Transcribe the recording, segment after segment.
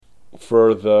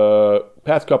For the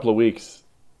past couple of weeks,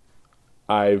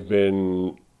 I've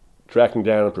been tracking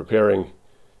down and preparing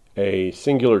a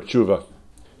singular tshuva,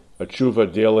 a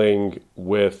tshuva dealing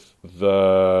with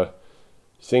the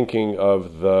sinking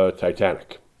of the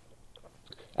Titanic.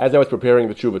 As I was preparing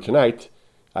the tshuva tonight,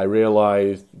 I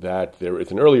realized that there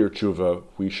is an earlier tshuva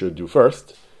we should do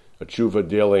first, a tshuva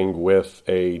dealing with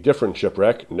a different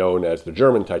shipwreck known as the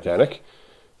German Titanic.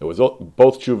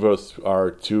 Both tshuvos are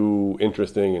too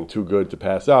interesting and too good to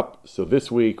pass up. So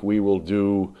this week we will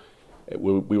do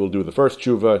the first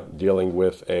tshuva dealing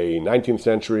with a 19th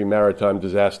century maritime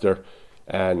disaster,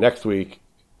 and next week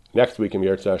in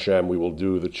Yirtzeh Hashem we will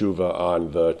do the tshuva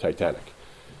on the Titanic.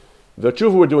 The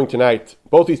tshuva we're doing tonight,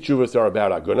 both these tshuvas are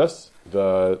about agunas,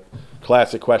 the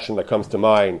classic question that comes to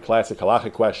mind, classic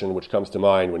halachic question which comes to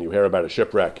mind when you hear about a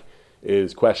shipwreck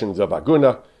is questions of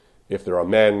aguna. If there are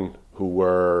men who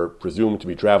were presumed to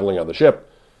be traveling on the ship,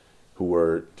 who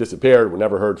were disappeared, were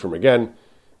never heard from again,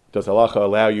 does halacha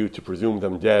allow you to presume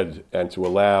them dead and to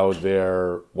allow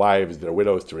their wives, their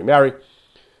widows, to remarry?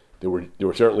 There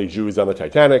were certainly Jews on the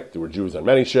Titanic. There were Jews on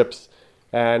many ships,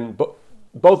 and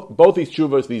both these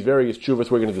tshuvas, these various tshuvas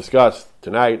we're going to discuss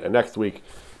tonight and next week,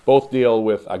 both deal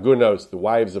with agunos, the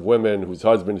wives of women whose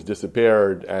husbands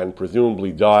disappeared and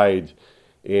presumably died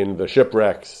in the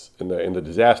shipwrecks, in the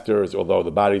disasters, although the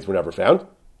bodies were never found.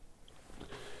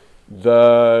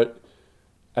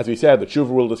 As we said, the tshuva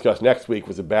we'll discuss next week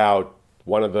was about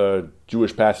one of the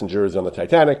Jewish passengers on the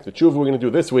Titanic. The tshuva we're going to do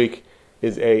this week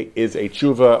is a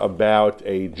tshuva about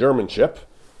a German ship,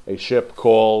 a ship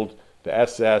called the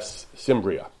SS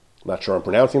Cimbria. I'm not sure I'm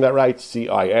pronouncing that right,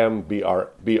 Cimbria,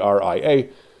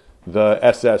 the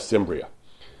SS Cimbria.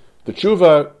 The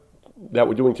tshuva that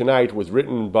we're doing tonight was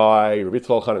written by Rabbi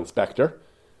Yitzchak Elchanan Spector.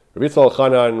 Rabbi Yitzchak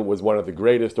Elchanan was one of the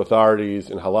greatest authorities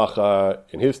in halacha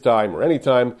in his time or any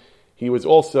time. He was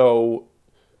also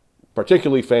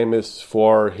particularly famous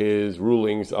for his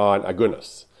rulings on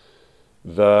agunas.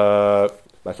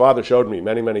 My father showed me,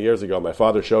 many years ago,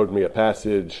 a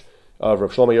passage of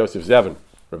Rav Shlomo Yosef Zevin.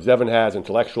 Rav Zevin has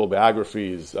intellectual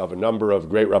biographies of a number of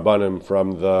great rabbanim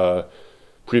from the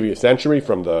previous century,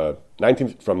 from the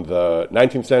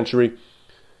 19th century,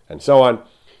 and so on.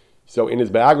 So in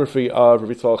his biography of Rav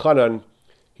Yitzchak Elchanan,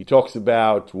 he talks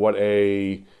about what Rav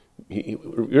Yitzchak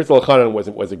Elchanan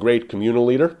was a great communal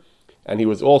leader, and he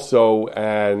was also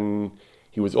a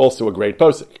great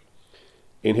posek.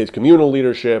 In his communal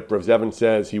leadership, Rav Zevin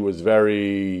says he was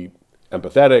very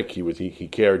empathetic. He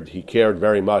cared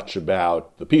very much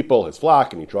about the people, his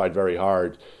flock, and he tried very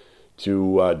hard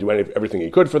to do everything he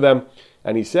could for them.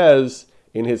 And he says,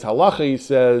 in his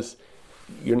halacha,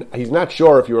 he's not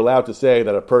sure if you're allowed to say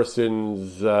that a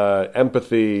person's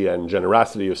empathy and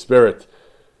generosity of spirit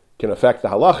can affect the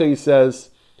halacha, he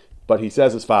says, but he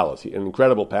says as follows, an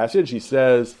incredible passage. He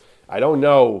says, I don't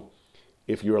know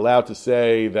if you're allowed to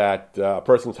say that a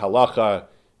person's halacha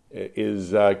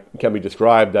can be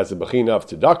described as a bechina of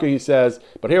tzedakah, he says,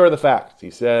 but here are the facts. He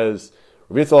says,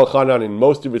 Rav Yitzchak Elchanan, in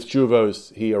most of his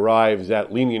tshuvos, he arrives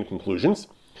at lenient conclusions.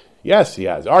 Yes, he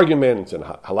has arguments and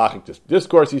halachic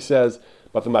discourse, he says,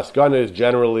 but the maskana is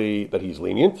generally that he's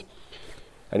lenient.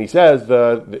 And he says,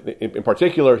 in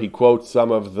particular, he talks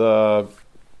about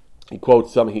his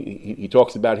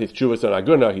tshuvas on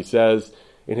aguna. He says,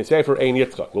 in his sefer Ein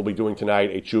Yitzchak, we'll be doing tonight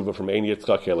a tshuva from Ein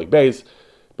Yitzchak Chelik Beis,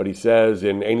 but he says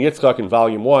in Ein Yitzchak, in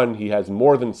volume 1, he has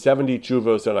more than 70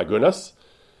 tshuvos on agunas,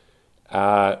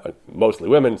 mostly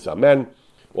women, some men,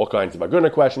 all kinds of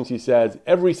aguna questions. He says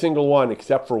every single one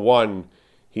except for one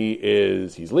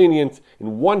he's lenient.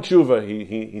 In one tshuva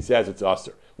he says it's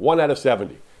usher. 1 out of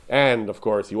 70. And of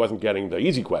course he wasn't getting the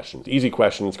easy questions. Easy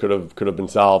questions could have been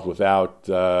solved without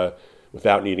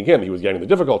needing him. He was getting the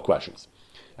difficult questions.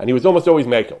 And he was almost always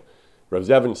mekel. Rav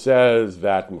Zevin says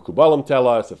that Mekubalim tell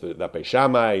us that Beis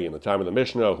Shammai in the time of the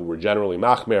Mishnah, who were generally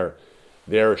machmer,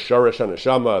 their shorish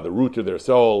haneshama, the root of their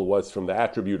soul, was from the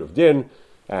attribute of din,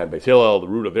 and Beis Hillel, the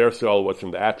root of their soul, was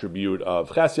from the attribute of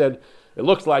chesed. It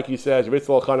looks like, he says, Rav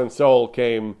Yitzchak Elchanan's soul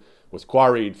was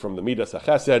quarried from the midas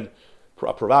chesed.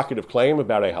 A provocative claim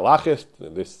about a halachist.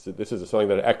 This is something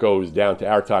that echoes down to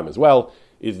our time as well.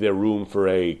 Is there room for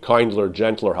a kindler,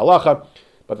 gentler halacha?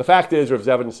 But the fact is, Rav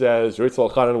Zevin says, Rav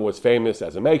Yitzchak Elchanan was famous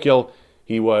as a mekel.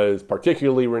 He was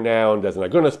particularly renowned as an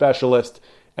aguna specialist,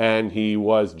 and he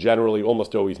was generally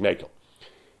almost always mekel.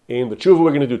 In the tshuva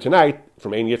we're going to do tonight,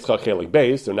 from Ein Yitzchak Chelik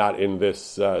Beis, so not in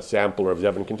this sample Rav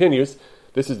Zevin continues,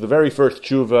 this is the very first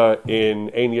tshuva in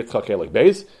Ein Yitzchak Chelik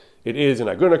Beis. It is an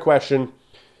aguna question,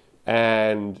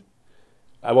 and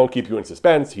I won't keep you in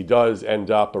suspense. He does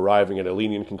end up arriving at a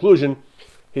lenient conclusion.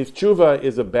 His tshuva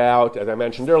is about, as I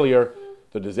mentioned earlier,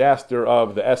 the disaster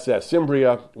of the SS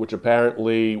Cimbria, which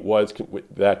apparently was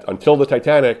that until the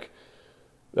Titanic,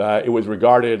 it was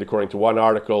regarded, according to one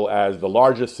article, as the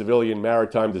largest civilian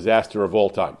maritime disaster of all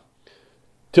time.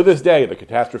 To this day, the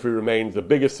catastrophe remains the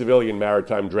biggest civilian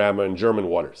maritime drama in German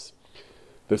waters.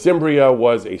 The Cimbria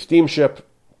was a steamship.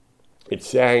 It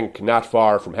sank not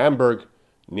far from Hamburg,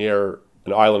 near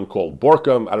an island called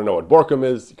Borkum. I don't know what Borkum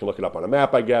is. You can look it up on a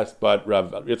map, I guess, but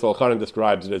Rav Yitzhak Elchanan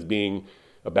describes it as being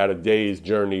about a day's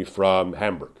journey from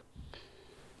Hamburg.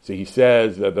 So he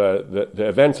says that the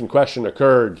events in question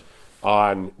occurred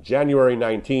on January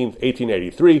 19th,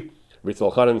 1883.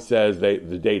 Yitzhak Elchanan says the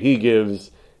date he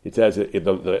gives, it says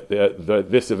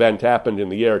this event happened in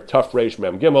the year Tuf Reish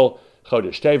Mem Gimel,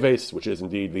 Chodesh Teves, which is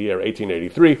indeed the year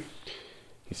 1883.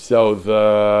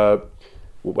 So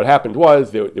what happened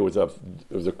was it was a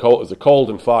cold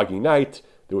and foggy night.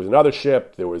 There was another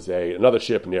ship. There was another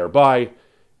ship nearby,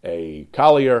 a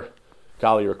collier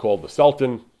called the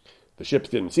Sultan. The ships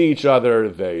didn't see each other.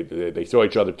 They saw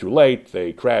each other too late.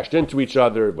 They crashed into each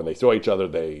other. When they saw each other,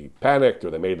 they panicked,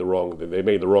 or they made the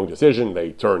wrong decision.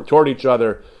 They turned toward each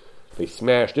other. They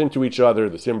smashed into each other.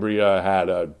 The Cimbria had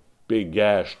a big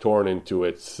gash torn into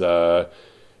its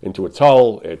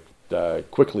hull. It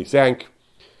quickly sank.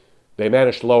 They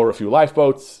managed to lower a few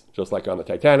lifeboats, just like on the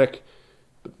Titanic.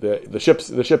 The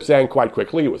ship sank quite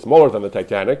quickly. It was smaller than the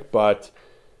Titanic, but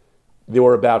there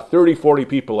were about 30, 40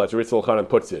 people, as Yitzhak Elchanan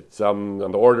puts it, some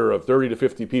on the order of 30 to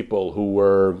 50 people who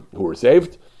were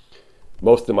saved.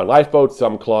 Most of them on lifeboats.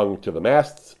 Some clung to the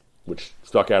masts, which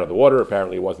stuck out of the water.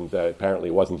 Apparently, it wasn't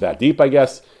that deep, I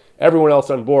guess. Everyone else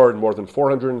on board, more than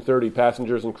 430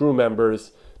 passengers and crew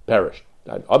members, perished.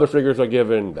 Other figures are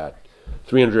given that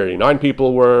 389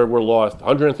 people were lost,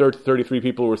 133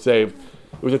 people were saved.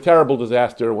 It was a terrible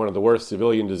disaster, one of the worst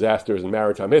civilian disasters in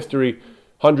maritime history.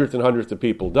 Hundreds and hundreds of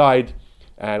people died,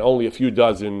 and only a few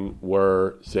dozen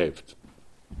were saved.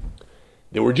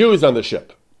 There were Jews on the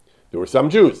ship. There were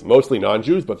some Jews, mostly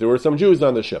non-Jews, but there were some Jews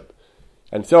on the ship.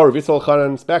 And so Rav Yitzhak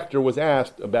Elchanan Spector was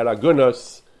asked about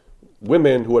agunos,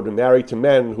 women who had been married to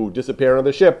men who disappeared on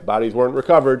the ship, bodies weren't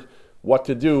recovered, what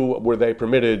to do, were they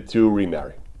permitted to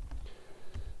remarry?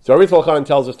 So Rav Yitzhak Elchanan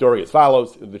tells the story as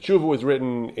follows. The tshuva was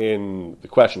written in, the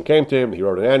question came to him, he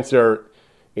wrote an answer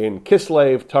in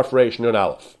Kislev Tuf Reish Nun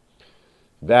Aleph.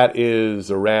 That is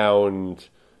around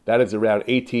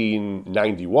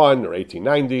 1891 or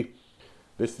 1890.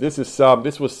 This is some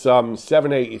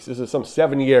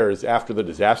 7 years after the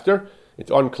disaster. It's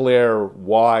unclear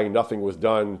why nothing was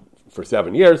done for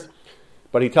 7 years,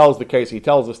 but he tells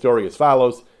the story as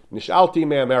follows. Nishalti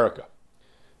me America.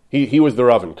 He was the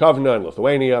Rav in Kovna in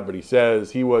Lithuania, but he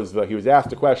says he was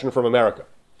asked a question from America.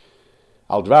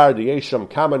 Al dvar deyesham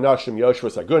kama nashim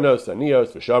yoshvas agunos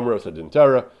anios v'shamros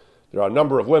adintera. There are a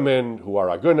number of women who are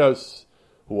agunos,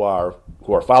 who are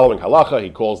following halacha. He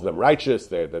calls them righteous.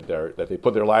 That they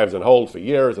put their lives on hold for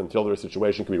years until their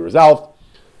situation can be resolved.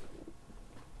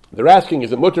 They're asking,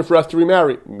 is it mutter for us to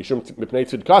remarry? Mishum mipnei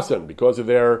tzidkasan, because of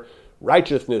their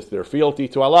righteousness, their fealty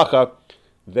to halacha,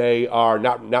 they are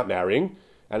not marrying.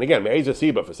 And again, Me'ezah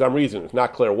Siba, for some reason, it's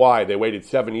not clear why, they waited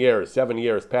 7 years. 7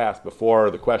 years passed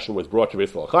before the question was brought to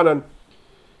Yitzhak Elchanan.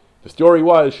 The story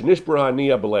was, Shnishbara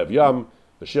Aniya Belev Yam,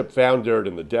 the ship foundered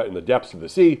in the depths of the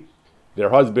sea. Their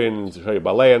husbands,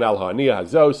 Balean Al Ha'aniya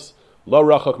Hazos, Lo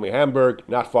Rachok Me Hamburg,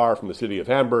 not far from the city of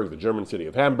Hamburg, the German city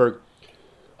of Hamburg.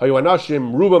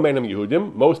 Hayu Ruba Menam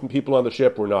Yehudim, most people on the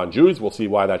ship were non-Jews. We'll see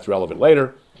why that's relevant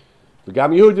later.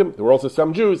 V'gam Yehudim, there were also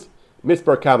some Jews.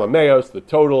 Mispar Kama Meos, the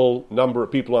total number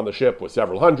of people on the ship was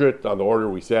several hundred. On the order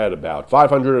we said about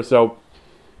 500 or so.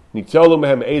 Nitzolu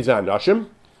Mehem Ezan Nashim,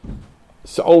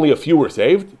 so only a few were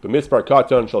saved. But Mispar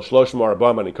Katan Shal Shloshim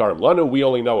Arabam Anikarim Lanu, we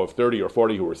only know of 30 or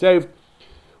 40 who were saved.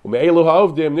 Ume'elu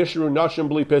Ha'ovdim Nishru Nashim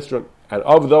Bli Pistron, and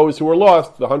of those who were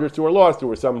lost, the hundreds who were lost, there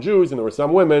were some Jews and there were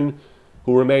some women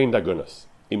who remained agunas.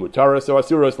 Imutaras o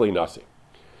asuros li'nasi.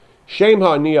 Shem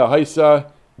Ha'aniya Haisa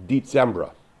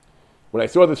Ditzembra. When I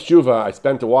saw this tshuva, I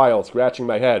spent a while scratching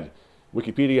my head.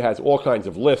 Wikipedia has all kinds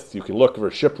of lists. You can look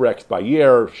for shipwrecks by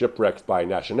year, shipwrecks by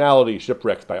nationality,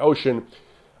 shipwrecks by ocean.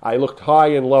 I looked high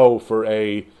and low for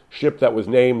a ship that was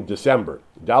named December.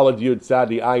 Dalad Yud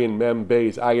Sadi Ayin Mem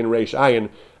Beis Ayin Reish Ayin.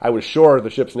 I was sure the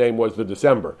ship's name was the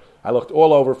December. I looked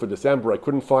all over for December. I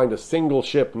couldn't find a single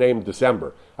ship named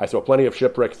December. I saw plenty of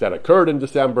shipwrecks that occurred in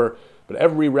December, but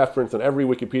every reference on every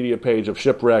Wikipedia page of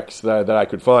shipwrecks that I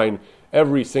could find,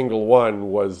 every single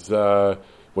one was the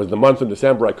month of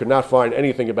December. I could not find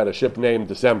anything about a ship named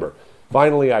December.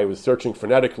 Finally, I was searching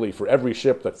phonetically for every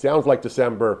ship that sounds like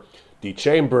December, the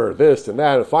chamber, this and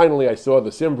that, and finally I saw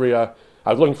the Cimbria.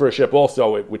 I was looking for a ship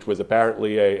also, which was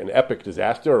apparently an epic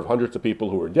disaster of hundreds of people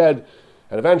who were dead.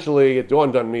 And eventually it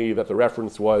dawned on me that the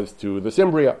reference was to the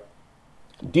Cimbria.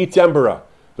 Decembera,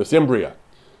 the Cimbria.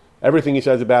 Everything he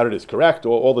says about it is correct.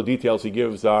 All the details he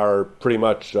gives are pretty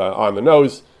much on the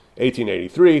nose.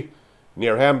 1883,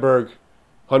 near Hamburg,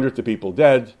 hundreds of people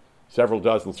dead, several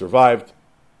dozen survived.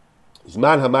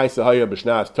 Zman HaMaisa Haya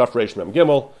B'Shnas Tafresh Mem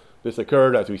Gimel. This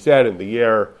occurred, as we said, in the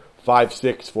year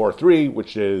 5643,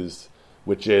 which is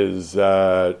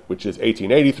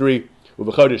 1883.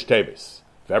 U'B'Chodesh Teves,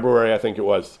 February, I think it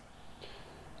was.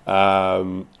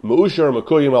 Me'ushar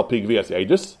Mekuyim Al Pi Gvias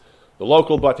Eidus. The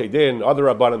local Batei Din, other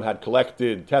Rabbanim, had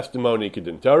collected testimony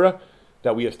Kedin Torah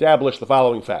that we established the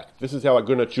following fact. This is how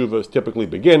Aguna Tshuvas typically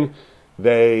begin.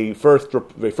 They first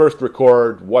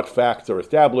record what facts are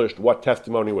established, what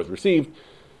testimony was received.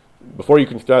 Before you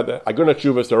can start, Aguna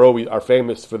Tshuvas are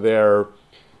famous for the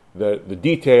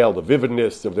detail, the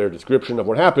vividness of their description of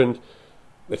what happened.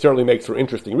 It certainly makes for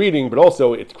interesting reading, but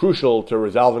also it's crucial to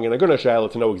resolving an Aguna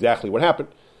Shaila to know exactly what happened.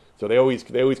 So they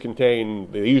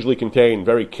usually contain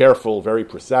very careful, very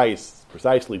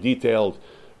precisely detailed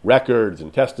records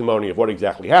and testimony of what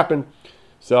exactly happened.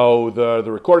 So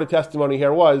the recorded testimony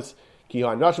here was it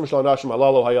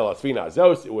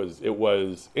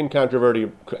was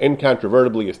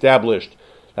incontrovertibly established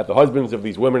that the husbands of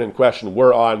these women in question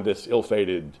were on this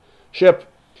ill-fated ship.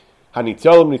 Those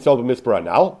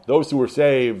who were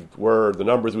saved were the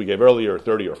numbers we gave earlier,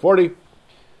 30 or 40.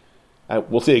 And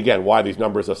we'll see again why these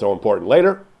numbers are so important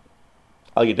later.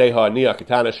 He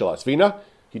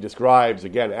describes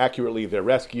again accurately their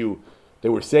rescue. They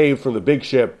were saved from the big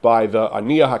ship by the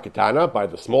Aniyah HaKatana, by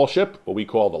the small ship, what we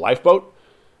call the lifeboat.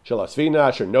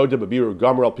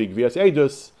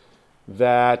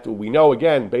 That we know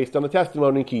again, based on the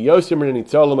testimony,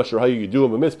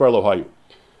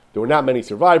 there were not many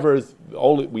survivors.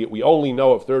 We only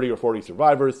know of 30 or 40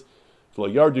 survivors.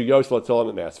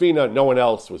 No one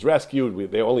else was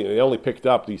rescued. They only picked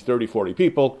up these 30, 40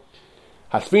 people.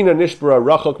 Hasfina Nishbara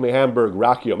Rachok Me Hamburg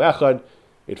Rakiom Echad.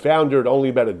 It foundered only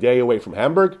about a day away from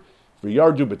Hamburg.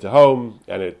 V'yardu b'tahom,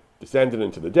 and it descended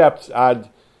into the depths. Ad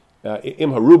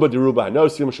im haruba deruba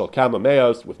hanosim shal kama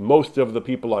meos, with most of the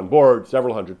people on board,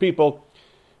 several hundred people.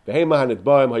 V'hema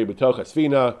hanitbaim hayu b'toch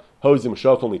hasfina hozim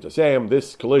shokol nitoseim.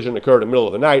 This collision occurred in the middle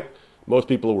of the night. Most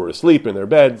people were asleep in their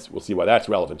beds. We'll see why that's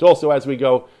relevant also as we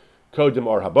go. Kodim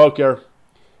or haboker.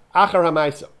 Achar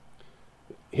hamaisa.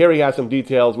 Here he has some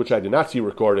details which I did not see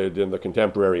recorded in the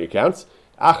contemporary accounts.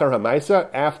 Achar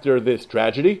hamaisa, after this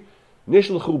tragedy,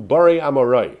 nishlchu bari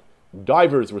amorai.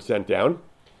 Divers were sent down.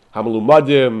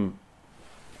 Hamalumadim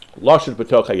lashut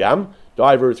b'toch hayam.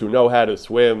 Divers who know how to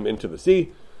swim into the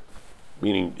sea,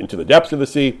 meaning into the depths of the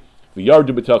sea. V'yardu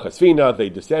b'toch hasfina. They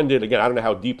descended. Again, I don't know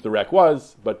how deep the wreck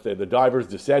was, but the divers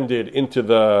descended into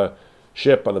the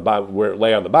ship on the bottom, where it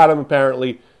lay on the bottom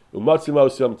apparently.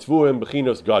 Umatzimosam tvuim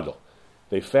b'chinos gadol.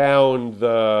 They found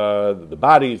the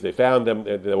bodies. They found them.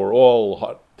 They were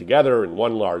all together in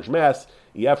one large mass.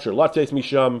 Yefshir lates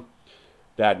misham,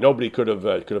 that nobody could have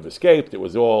escaped. It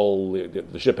was all,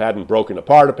 the ship hadn't broken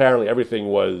apart. Apparently, everything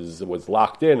was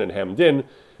locked in and hemmed in.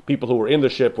 People who were in the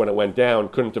ship when it went down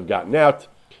couldn't have gotten out.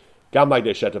 And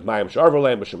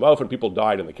people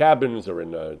died in the cabins or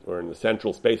in the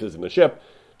central spaces in the ship.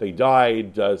 They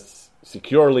died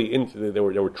securely they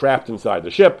were trapped inside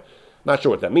the ship. I'm not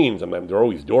sure what that means. I mean, there are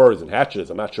always doors and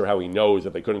hatches. I'm not sure how he knows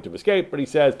that they couldn't have escaped, but he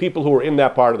says people who were in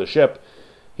that part of the ship,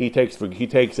 he takes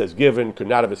as given, could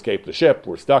not have escaped the ship,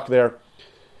 were stuck there.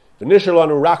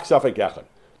 The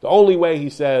only way, he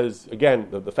says, again,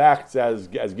 the facts as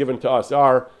given to us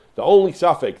are, the only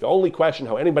suffix, the only question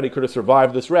how anybody could have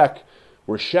survived this wreck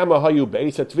were Shema Hayu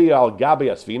Be'esatvia al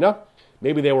Gabi Asfina.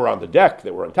 Maybe they were on the deck,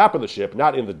 they were on top of the ship,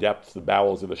 not in the depths, the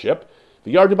bowels of the ship.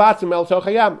 The Yardabatzim El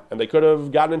Tochayam, and they could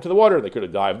have gotten into the water, they could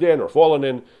have dived in or fallen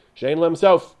in. Shein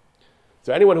Lemsof.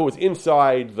 So anyone who was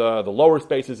inside the lower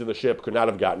spaces of the ship could not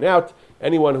have gotten out.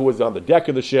 Anyone who was on the deck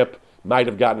of the ship might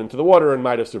have gotten into the water and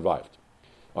might have survived.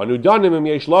 Anudanim im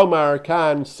yesh lomar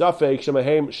kan safek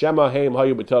shemahem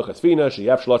hayu b'toch hasfina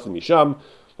sheyef shlotzim misham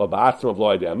lo ba'atzim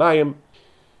v'lo yedei amayim.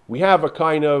 We have a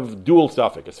kind of dual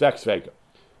suffix, a sfek sveka.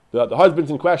 The husbands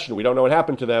in question, we don't know what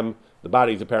happened to them. The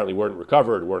bodies apparently weren't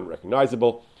recovered, weren't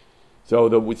recognizable. So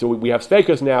we have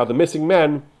sfekas now. The missing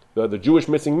men, the Jewish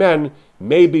missing men,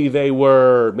 maybe they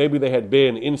had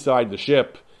been inside the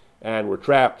ship and were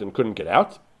trapped and couldn't get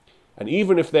out. And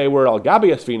even if they were al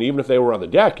gabi asfina, even if they were on the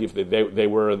deck, if they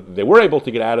were able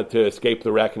to get out to escape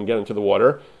the wreck and get into the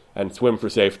water and swim for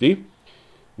safety.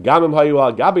 Gamim hayu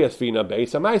al gabi asfina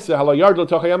beis hamaisa halo yard lo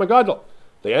tochayam agadol.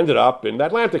 They ended up in the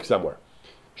Atlantic somewhere.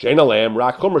 Shein alem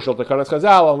rak chumra shel takanas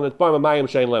chazal al nitbar mayim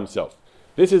shein lem sof.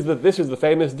 This is the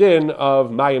famous din of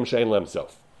mayim shein lem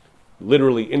sof.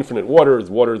 Literally infinite waters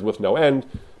with no end.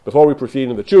 Before we proceed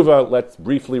in the tshuva, let's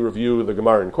briefly review the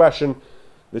Gemara in question.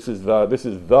 This is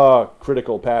the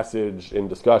critical passage in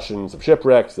discussions of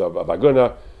shipwrecks, of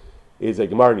Aguna, is a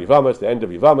Gemara in Yivamas, the end of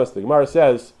Yivamas. The Gemara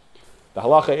says, the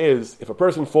halacha is, if a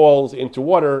person falls into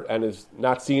water and is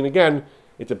not seen again,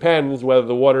 it depends whether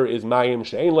the water is mayim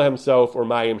she'ein lehem sof or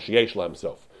mayim she'yesh lehem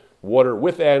sof. Water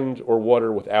with end or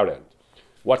water without end.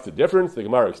 What's the difference? The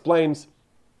Gemara explains.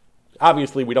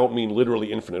 Obviously, we don't mean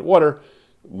literally infinite water.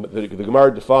 The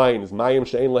Gemara defines mayim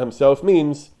she'ein lehem sof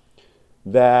means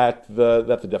that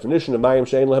the definition of mayim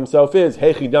she'ein lehem sof is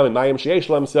hechi dami mayim she'yesh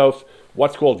lehem sof.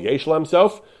 What's called yesh lehem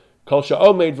sof? Kol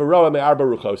sha'omed v'roa me'arba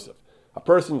ruchosav. A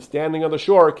person standing on the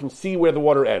shore can see where the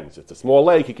water ends. It's a small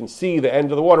lake. He can see the end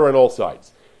of the water on all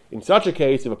sides. In such a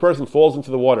case, if a person falls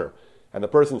into the water and the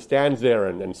person stands there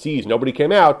and sees nobody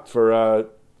came out for a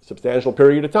substantial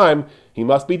period of time, he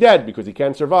must be dead because he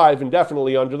can't survive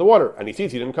indefinitely under the water. And he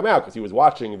sees he didn't come out because he was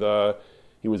watching the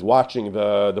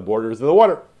borders of the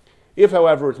water. If,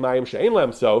 however, it's mayim she'ein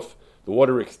lehem sof, the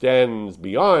water extends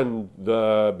beyond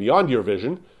your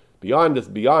vision, beyond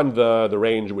the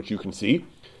range in which you can see,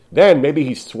 then maybe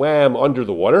he swam under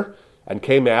the water and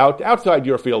came out outside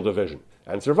your field of vision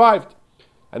and survived.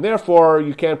 And therefore,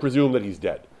 you can't presume that he's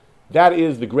dead. That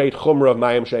is the great chumrah of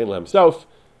mayim she'ein lehem sof.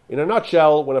 In a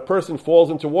nutshell, when a person falls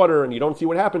into water and you don't see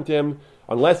what happened to him,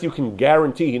 unless you can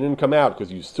guarantee he didn't come out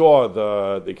because you saw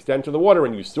the extent of the water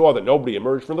and you saw that nobody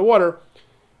emerged from the water,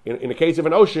 in a case of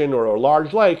an ocean or a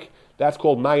large lake, that's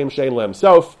called mayim she'ein lehem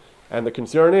sof. And the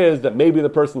concern is that maybe the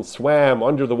person swam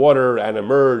under the water and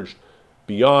emerged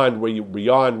beyond where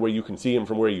you can see him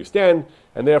from where you stand,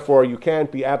 and therefore you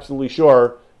can't be absolutely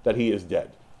sure that he is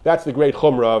dead. That's the great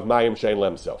chumrah of mayim she'ein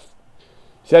lehem sof.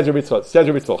 Says Rabbi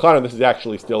Tzolchan, and this is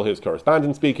actually still his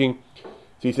correspondent speaking. So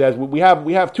he says we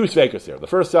have two sveikas here. The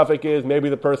first suffix is maybe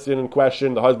the person in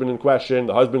question, the husbands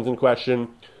in question,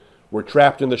 were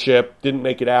trapped in the ship, didn't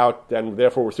make it out, and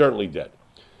therefore were certainly dead.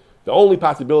 The only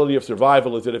possibility of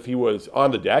survival is that if he was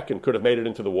on the deck and could have made it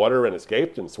into the water and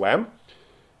escaped and swam.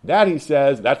 That, he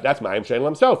says, that's mayim she'ein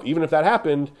lehem sof. Even if that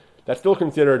happened, that's still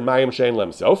considered mayim she'ein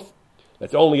lehem sof.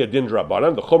 That's only a din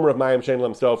d'rabbanan. The chumrah of mayim she'ein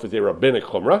lehem sof is a rabbinic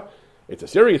chumrah. It's a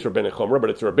serious rabbinic chumrah,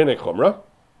 but it's a rabbinic chumrah.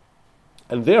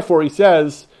 And therefore, he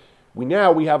says, we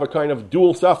have a kind of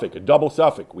dual suffix, a double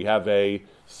suffix. We have a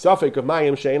suffix of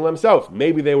mayim she'ein lehem sof.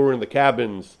 Maybe they were in the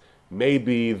cabins,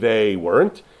 maybe they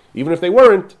weren't. Even if they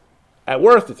weren't, at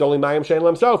worst, it's only mayim she'ein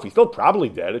lehem sof. He's still probably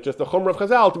dead. It's just the chumrah of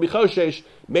Chazal to be choshesh.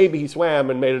 Maybe he swam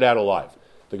and made it out alive.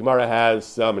 The Gemara has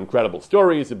some incredible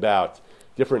stories about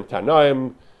different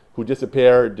Tanaim who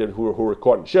disappeared, who were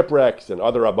caught in shipwrecks, and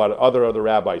other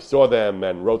rabbis saw them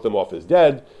and wrote them off as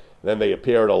dead. And then they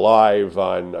appeared alive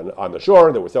on the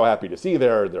shore. They were so happy to see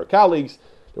their colleagues.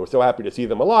 They were so happy to see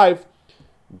them alive.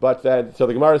 But so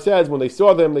the Gemara says when they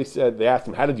saw them, they asked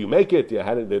them, "How did you make it?"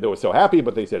 They were so happy,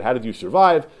 but they said, "How did you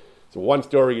survive?" So one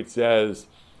story it says,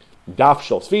 "Daf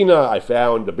shel sfina," I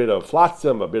found a bit of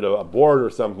flotsam, a bit of a board or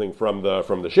something from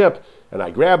the ship, and I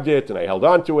grabbed it and I held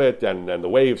onto it, and the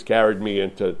waves carried me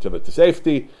to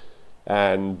safety.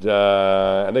 And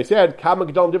they said, "Kama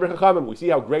gedol divrei chachamim." We see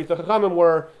how great the chachamim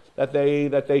were that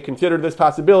they considered this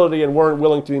possibility and weren't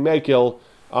willing to be makil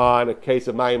on a case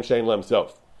of mayim she'ein lehem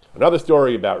sof. Another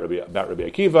story about Rabbi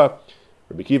Akiva.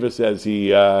 Rabbi Akiva says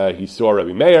he saw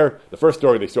Rabbi Meir. The first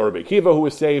story, they saw Rabbi Akiva who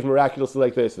was saved miraculously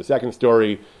like this. The second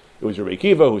story, it was Rabbi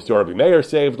Akiva who saw Rabbi Meir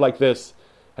saved like this.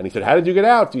 And he said, "How did you get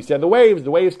out?" He said, the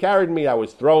waves carried me. I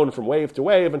was thrown from wave to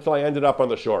wave until I ended up on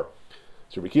the shore.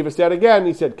 So Rabbi Akiva said again,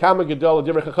 he said, "Kama gedol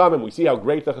divrei chachamim." We see how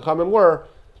great the chachamim were,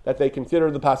 that they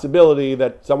considered the possibility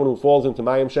that someone who falls into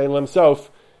mayim she'ein lehem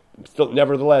sof still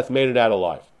nevertheless made it out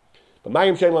alive. But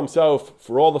mayim she'ein lehem sof,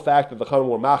 for all the fact that the chachamim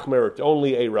were machmer, it's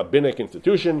only a rabbinic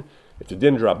institution. It's a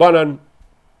din d'rabbanan.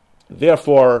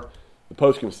 Therefore, the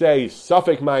poskim say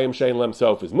suffix mayim she'ein lehem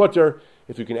sof is mutter.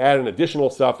 If you can add an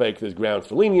additional suffix, there's grounds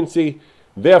for leniency.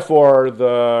 Therefore,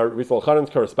 the Rabbi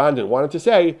Tzolchan's correspondent wanted to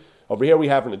say, over here we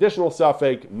have an additional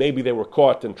suffix. Maybe they were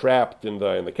caught and trapped in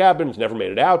the cabins, never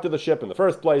made it out to the ship in the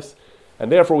first place,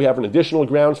 and therefore we have an additional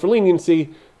grounds for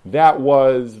leniency. That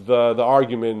was the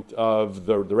argument of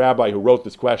the rabbi who wrote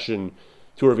this question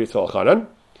to Rabbi Tzolchan.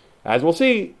 As we'll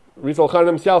see, Rabbi Tzolchan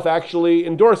himself actually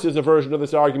endorses a version of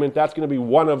this argument. That's going to be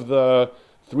one of the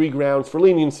three grounds for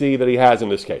leniency that he has in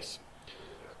this case.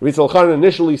 Rabbi Tzolchan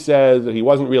initially says that he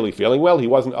wasn't really feeling well. He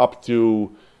wasn't up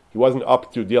to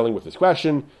dealing with this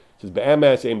question. He says,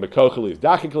 "Be'emes ein bekochel is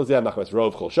dachik l'zeh machmas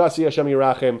rov chol shasi Hashem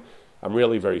yirachem." I'm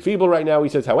really very feeble right now. He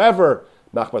says, however,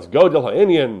 Machmas Godel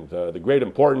Ha'inyan, the great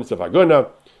importance of Aguna.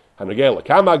 Hanogel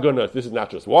Lakama Agunas, this is not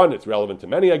just one, it's relevant to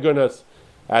many Agunas.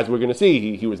 As we're going to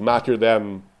see, he was matir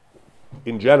them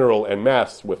in general en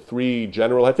masse with 3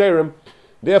 general heterim.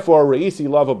 Therefore, Reisi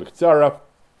Lavo B'Ktsara,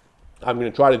 I'm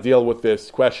going to try to deal with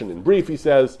this question in brief, he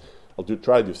says. I'll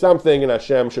try to do something, and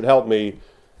Hashem should help me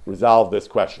resolve this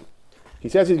question. He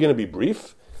says he's going to be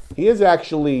brief. He is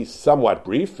actually somewhat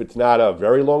brief. It's not a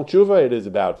very long tshuva. It is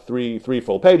about three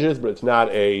full pages, but it's not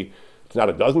a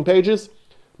dozen pages.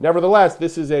 Nevertheless,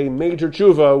 this is a major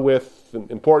tshuva with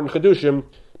important chedushim.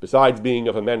 Besides being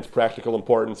of immense practical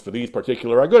importance for these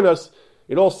particular agunas,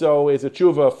 it also is a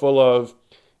tshuva full of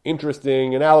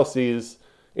interesting analysis,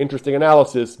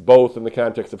 both in the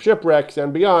context of shipwrecks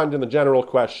and beyond, in the general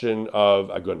question of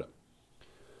aguna.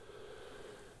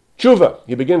 Tshuva,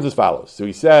 he begins as follows. So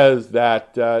he says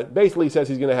that, basically he says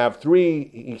he's going to have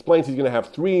he explains he's going to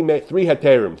have three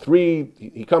heterim,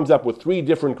 he comes up with 3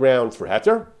 different grounds for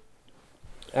heter,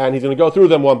 and he's going to go through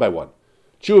them one by one.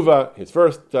 Tshuva, his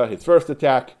first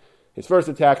attack is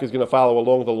going to follow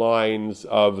along the lines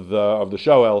of the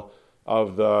shoel,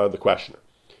 of the questioner.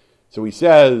 So he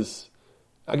says,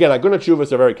 again, aguna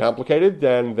tshuvas are very complicated,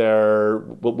 and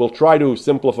we'll try to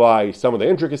simplify some of the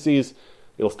intricacies.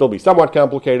 It'll still be somewhat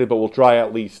complicated, but we'll try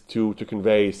at least to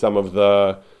convey some of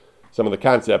the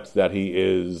concepts that he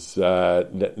is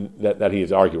that he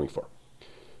is arguing for.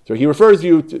 So he refers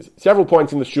you to several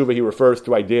points in the tshuva. He refers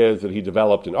to ideas that he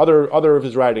developed in other of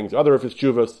his writings, other of his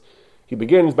tshuvas. He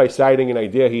begins by citing an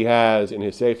idea he has in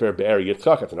his sefer Be'er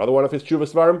Yitzchak. That's another one of his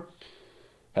tshuvas svarim.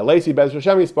 Helesi bez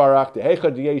Hashem yisparach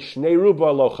tehechad yesh shnei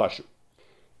ruba lo chashu.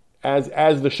 As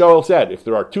the shoel said, if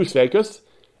there are 2 sveikus,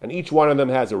 and each one of them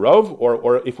has a rov,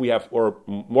 or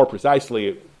more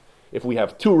precisely, if we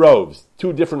have 2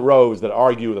 different rovs that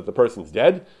argue that the person's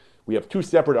dead, we have 2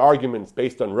 separate arguments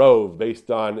based on rov, based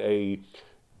on a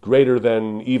greater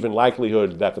than even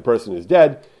likelihood that the person is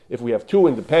dead. If we have 2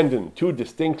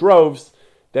 distinct rovs,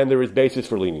 then there is basis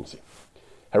for leniency.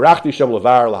 Harachti shem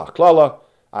levar lahachlala.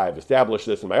 I've established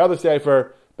this in my other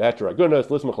sefer, Be'eter Agunas,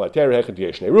 Lismach Later Hechad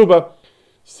Yeshnei Ruba.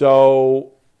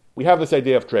 So we have this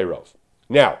idea of trei rov.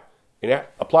 Now,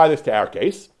 apply this to our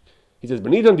case. He says,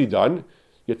 "B'nidan didan,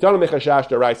 yatanu mechashash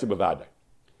daraisa b'vadai."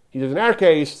 He says, in our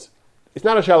case, it's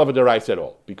not a shel of a daraisa at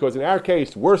all, because in our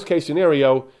case, worst case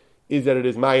scenario is that it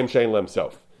is mayim shein lem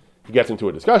sof. He gets into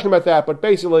a discussion about that, but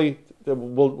basically,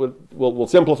 we'll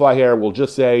simplify here. We'll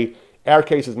just say our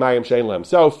case is mayim shein lem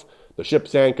sof. The ship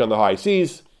sank on the high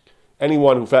seas.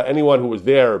 Anyone who was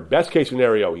there, best case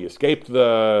scenario, he escaped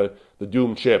the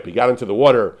doomed ship. He got into the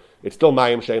water. It's still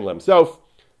mayim shein lem sof.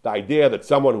 The idea that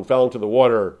someone who fell into the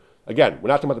water, again, we're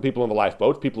not talking about the people in the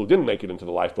lifeboats, people who didn't make it into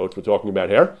the lifeboats we're talking about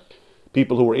here,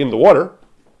 people who were in the water.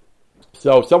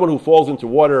 So someone who falls into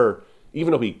water,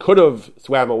 even though he could have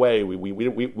swam away, we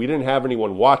didn't have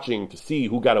anyone watching to see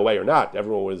who got away or not.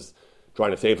 Everyone was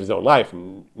trying to save his own life.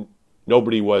 And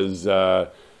nobody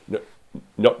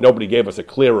gave us a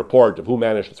clear report of who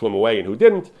managed to swim away and who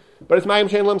didn't. But it's mayim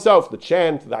shein lem sof.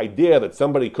 The idea that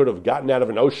somebody could have gotten out of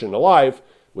an ocean alive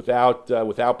without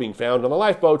being found on the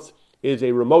lifeboats is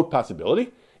a remote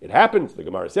possibility. It happens, the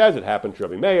Gemara says, it happened to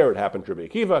Rabbi Meir, it happened to Rabbi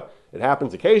Akiva, it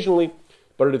happens occasionally,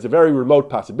 but it is a very remote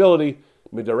possibility.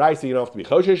 Midaraisa, you don't have to be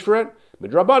choshesh for it.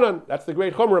 Midrabanan, that's the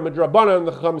great chumrah. Midrabanan,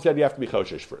 the Chacham said you have to be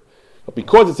choshesh for it. But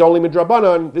because it's only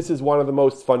midrabanan, this is one of the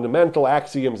most fundamental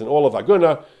axioms in all of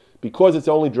Aguna. Because it's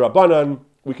only drabanan,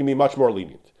 we can be much more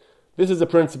lenient. This is a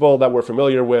principle that we're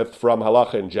familiar with from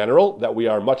halacha in general, that we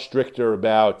are much stricter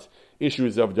about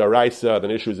issues of daraisa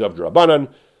than issues of drabanan.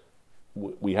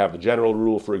 We have the general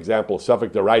rule, for example,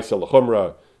 safek daraisa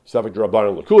l'chumra, safek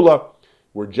drabanan l'kula.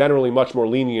 We're generally much more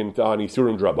lenient on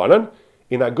isurim drabanan.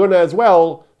 In Aguna as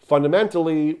well,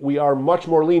 fundamentally, we are much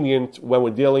more lenient when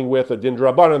we're dealing with a din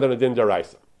drabanan than a din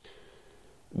daraisa.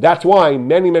 That's why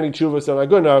many tshuvas on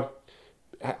Aguna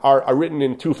are written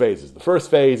in 2 phases. The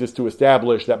first phase is to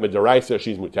establish that midaraisa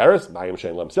she's muteris, mayim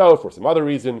shein lem sof, for some other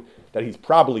reason, that he's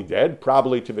probably dead,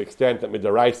 probably to the extent that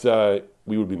midaraisa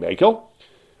we would be mekel.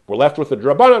 We're left with the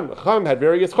drabanan. The Chacham had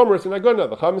various chumras in Aguna.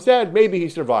 The Chacham said maybe he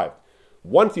survived.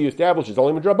 Once he establishes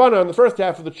only midrabanan in the first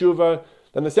half of the tshuva,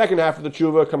 then the second half of the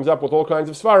tshuva comes up with all kinds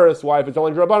of svaras. Why, if it's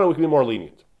only drabanan, we can be more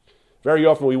lenient. Very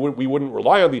often we wouldn't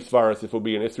rely on these svaras if it would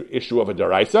be an issue of a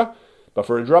daraisa, but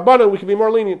for a drabanan we can be more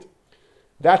lenient.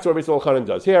 That's what Rabbi Elchanan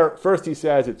does here. First he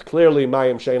says it's clearly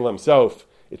mayim shein lem sof.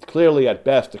 It's clearly at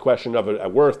best at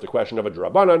worst a question of a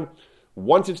drabanan.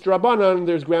 Once it's drabanan,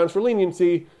 there's grounds for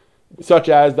leniency, such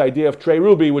as the idea of trei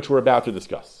rubi, which we're about to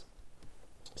discuss.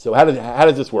 So how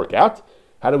does this work out?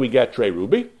 How do we get trei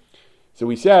rubi? So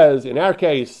he says, in our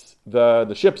case,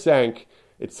 the ship sank.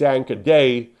 it sank a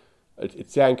day.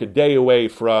 It sank a day away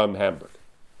from Hamburg.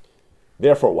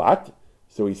 Therefore, what?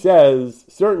 So he says,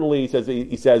 certainly,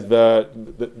 he says the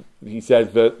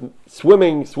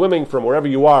swimming from wherever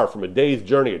you are, from a day's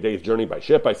journey by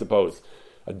ship, I suppose,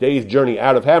 a day's journey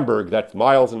out of Hamburg, that's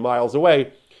miles and miles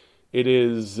away. It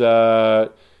is,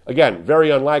 again, very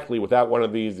unlikely without one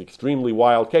of these extremely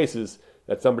wild cases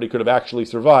that somebody could have actually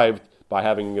survived by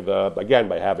finding a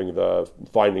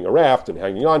raft and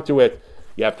hanging on to it.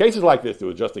 You have cases like this. It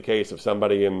was just a case of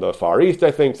somebody in the Far East,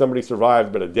 I think. Somebody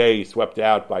survived, but a day swept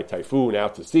out by typhoon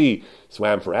out to sea,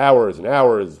 swam for hours and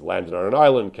hours, landed on an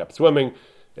island, kept swimming.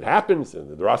 It happens,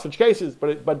 and there are such cases,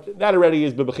 but that already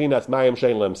is bebechinas mayim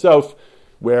shein lehem sof,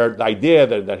 where the idea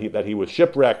that he was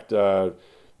shipwrecked, a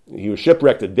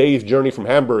day's journey from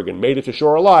Hamburg and made it to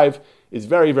shore alive is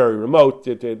very, very remote.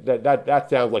 That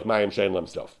sounds like mayim shein lehem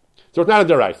sof. So it's not a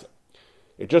deraisa.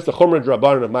 It's just a chumrah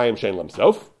drabanan of mayim shein lehem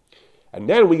sof. And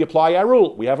then we apply our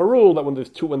rule. We have a rule that when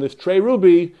there's trei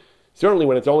rubi, certainly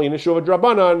when it's only an issue of a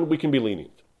drabanan, we can be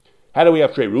lenient. How do we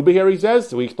have trei rubi here, he says?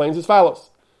 So he explains as follows.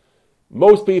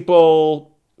 Most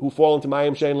people who fall into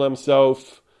mayim shein lehem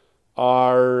sof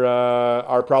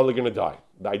are probably going to die.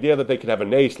 The idea that they could have a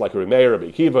nace like a Remeir or a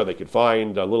Akiva, they could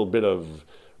find a little bit of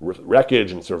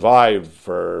wreckage and survive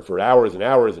for hours and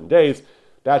hours and days,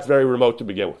 that's very remote to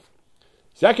begin with.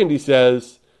 Second, he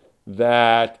says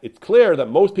that it's clear that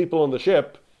most people on the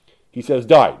ship, he says,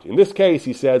 died. In this case,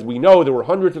 he says, we know there were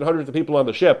hundreds and hundreds of people on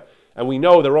the ship, and we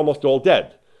know they're almost all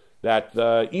dead. That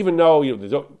even though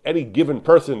there's any given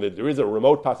person, that there is a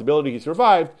remote possibility he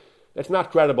survived, it's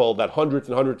not credible that hundreds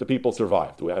and hundreds of people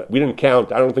survived. We didn't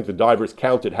count, I don't think the divers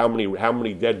counted how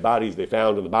many dead bodies they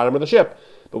found in the bottom of the ship,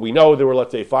 but we know there were,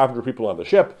 let's say, 500 people on the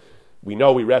ship. We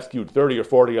know we rescued 30 or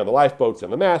 40 on the lifeboats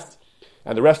and the masts,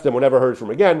 and the rest of them were never heard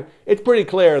from again. It's pretty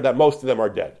clear that most of them are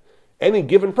dead. Any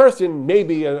given person,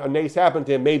 maybe a nace happened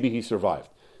to him, maybe he survived.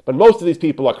 But most of these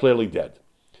people are clearly dead.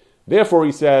 Therefore,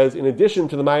 he says, in addition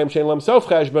to the mayim shein lehem sof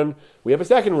cheshbon, we have a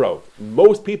second row.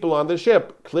 Most people on the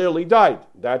ship clearly died.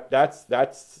 That's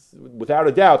without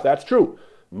a doubt, that's true.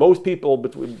 Most people,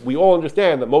 we all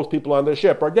understand that most people on the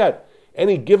ship are dead.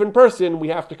 Any given person, we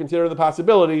have to consider the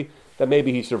possibility that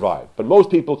maybe he survived. But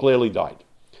most people clearly died.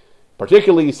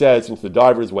 Particularly, he says, since the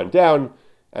divers went down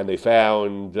and they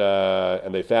found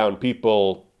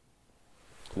people,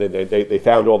 they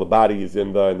found all the bodies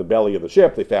in the belly of the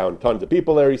ship. They found tons of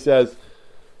people there. He says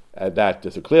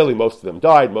so clearly most of them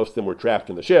died. Most of them were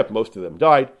trapped in the ship. Most of them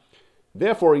died.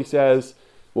 Therefore, he says,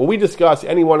 when we discuss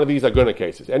any one of these aguna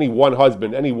cases, any one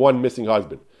husband, any one missing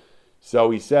husband,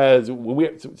 so he says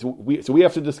we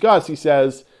have to discuss. He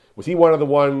says, was he one of the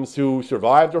ones who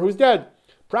survived or who's dead?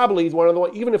 Probably he's one of the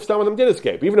ones, even if some of them did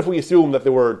escape, even if we assume that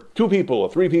there were 2 people or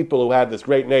 3 people who had this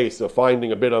great nace of finding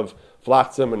a bit of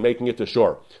flotsam and making it to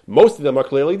shore. Most of them are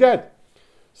clearly dead.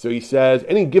 So he says,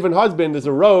 any given husband is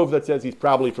a rove that says he's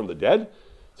probably from the dead.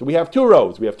 So we have 2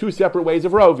 roves. We have 2 separate ways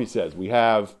of rove, he says. We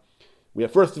have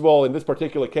first of all, in this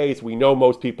particular case, we know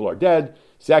most people are dead.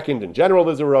 Second, in general,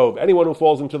 there's a rove. Anyone who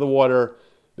falls into the water,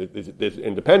 there's an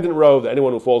independent rove that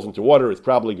anyone who falls into water is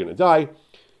probably going to die.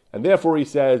 And therefore, he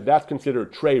says, that's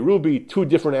considered trei rubi, 2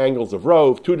 different angles of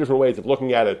rove, 2 different ways of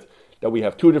looking at it, that we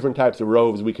have 2 different types of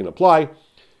roves we can apply.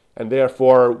 And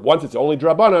therefore, once it's only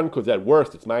drabanan, because at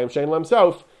worst it's mayim shein lehem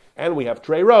sof, and we have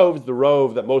trei roves, the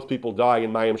rove that most people die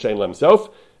in mayim shein lehem sof,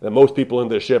 and that most people in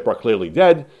the ship are clearly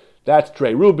dead, that's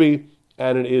trei rubi,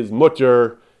 and it is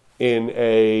mutter in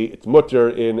a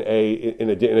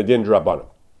din drabanan.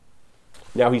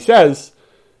 Now he says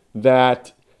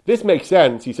that this makes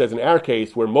sense, he says, in our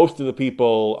case, where most of the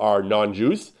people are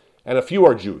non-Jews and a few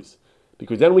are Jews.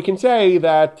 Because then we can say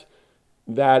that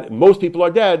most people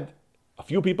are dead, a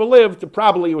few people lived,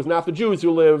 probably it was not the Jews who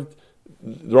lived,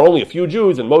 there are only a few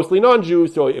Jews and mostly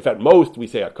non-Jews, so if at most we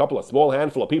say a small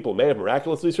handful of people may have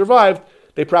miraculously survived,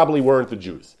 they probably weren't the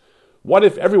Jews. What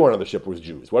if everyone on the ship was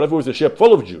Jews? What if it was a ship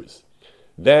full of Jews?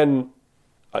 Then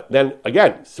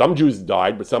again, some Jews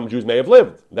died, but some Jews may have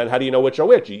lived. Then how do you know which are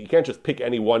which? You can't just pick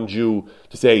any one Jew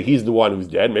to say he's the one who's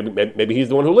dead. Maybe he's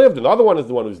the one who lived, and the other one is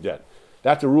the one who's dead.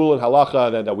 That's a rule in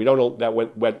halacha that we don't know that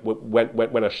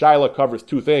when a shaila covers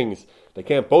 2 things, they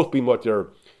can't both be mutter.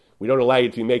 We don't allow you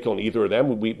to be mekel on either of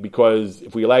them, because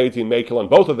if we allow you to be mekel on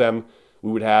both of them,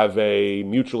 we would have a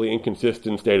mutually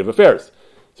inconsistent state of affairs.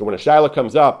 So when a shaila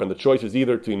comes up and the choice is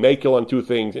either to be mekel on 2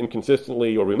 things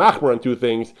inconsistently or be machmer on 2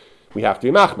 things, we have to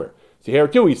be machmer. So here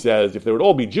too, he says, if they would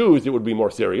all be Jews, it would be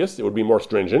more serious, it would be more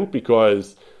stringent,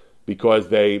 because we can't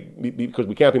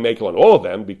be mekel on all of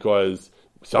them, because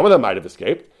some of them might have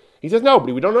escaped. He says, no,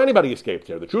 but we don't know anybody escaped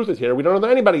here. The truth is here, we don't know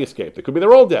that anybody escaped. It could be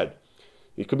they're all dead.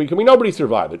 It could be nobody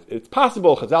survived. It's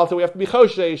possible. Chazal said we have to be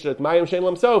choshesh that Mayim Shein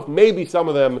Lemsof. Maybe some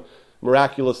of them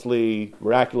miraculously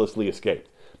escaped.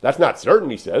 That's not certain,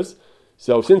 he says.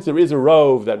 So since there is a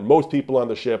rove that most people on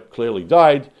the ship clearly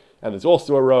died, and there's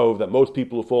also a rove that most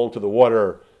people who fall into the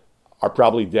water are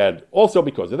probably dead also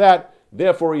because of that,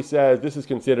 therefore he says this is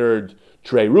considered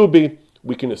trei rubi.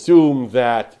 We can assume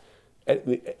that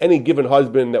any given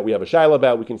husband that we have a shaila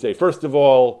about, we can say, first of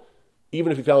all,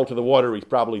 even if he fell into the water, he's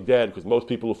probably dead, because most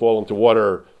people who fall into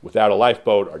water without a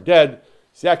lifeboat are dead.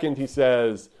 Second, he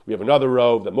says, we have another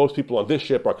rove that most people on this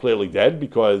ship are clearly dead,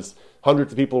 because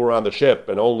hundreds of people were on the ship,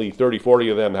 and only 30, 40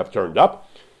 of them have turned up.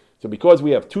 So because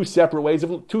we have two separate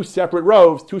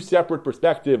roves, two separate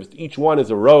perspectives, each one is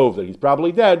a rove that he's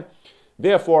probably dead,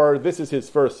 therefore, this is his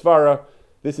first svara.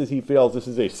 He feels this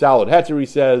is a solid heter, he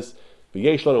says.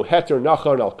 V'yesh lanu heter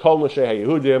nachon al kol nashei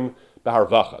haYehudim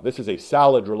b'harvacha. This is a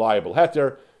solid, reliable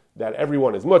heter that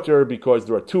everyone is mutter because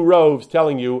there are two roves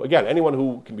telling you, again, anyone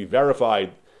who can be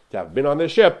verified to have been on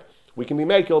this ship, we can be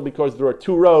makel because there are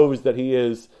two roves that he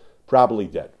is probably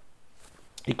dead.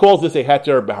 He calls this a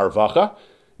heter b'harvacha.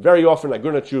 Very often,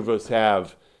 Aguna Tshuvos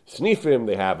have snifim,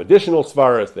 they have additional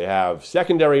svaras, they have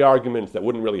secondary arguments that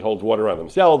wouldn't really hold water on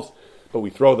themselves, but we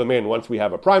throw them in once we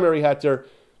have a primary heter.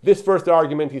 This first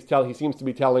argument he seems to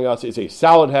be telling us is a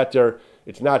solid heter.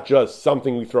 It's not just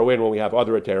something we throw in when we have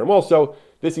other heterim also.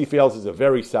 This he feels is a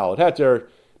very solid heter,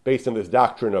 based on this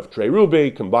doctrine of trei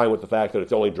rubi, combined with the fact that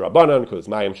it's only drabanan, because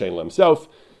Mayim Shein Lemsof.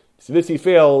 So this he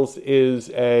feels is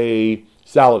a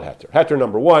solid heter. Heter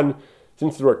number one,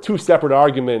 since there are two separate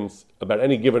arguments about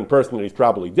any given person that he's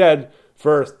probably dead,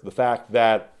 first, the fact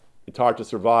that it's hard to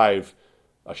survive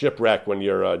a shipwreck when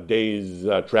you're a day's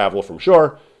travel from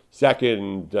shore.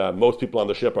 Second, most people on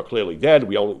the ship are clearly dead.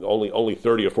 We only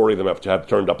 30 or 40 of them have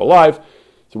turned up alive.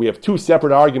 So we have two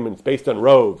separate arguments based on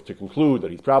rove to conclude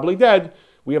that he's probably dead.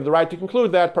 We have the right to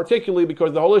conclude that, particularly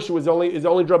because the whole issue is only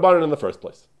drabanan in the first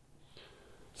place.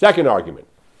 Second argument,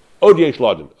 od yesh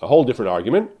ladin, a whole different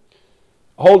argument.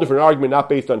 A whole different argument, not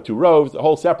based on two roves, a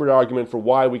whole separate argument for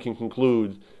why we can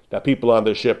conclude that people on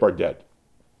the ship are dead.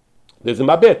 There's a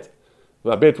mabit.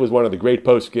 The mabit was one of the great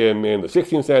poskim in the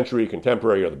 16th century,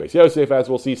 contemporary of the Beis Yosef, as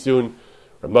we'll see soon,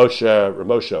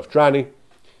 Ramosha of Trani.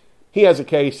 He has a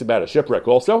case about a shipwreck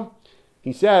also.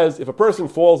 He says, if a person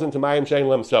falls into Mayim Shein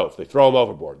Lemsof, they throw him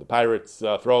overboard. The pirates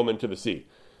throw him into the sea.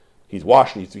 He's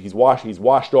washed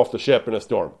off the ship in a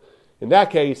storm. In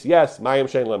that case, yes, Mayim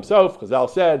Shein Lemsof, Chazal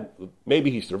said, maybe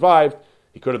he survived.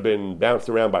 He could have been bounced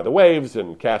around by the waves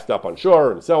and cast up on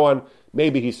shore and so on.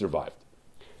 Maybe he survived.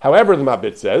 However, the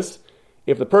Mabit says,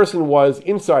 if the person was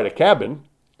inside a cabin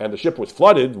and the ship was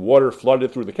flooded, water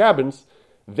flooded through the cabins,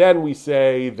 then we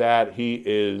say that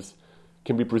he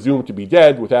can be presumed to be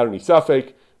dead without any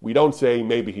suffix. We don't say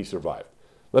maybe he survived.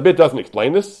 Mabit doesn't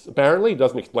explain this, apparently. He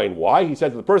doesn't explain why. He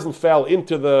says if the person fell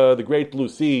into the Great Blue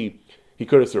Sea, he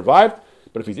could have survived,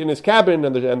 but if he's in his cabin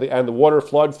and the water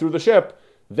floods through the ship,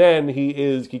 then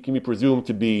he can be presumed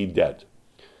to be dead.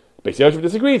 Beis Yosef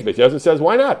disagrees. Beis Yosef says,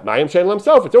 why not? Mayim Shein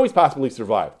Lemsof, it's always possible he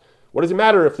survived. What does it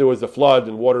matter if there was a flood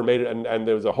and water made it, and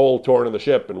there was a hole torn in the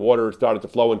ship and water started to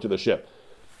flow into the ship?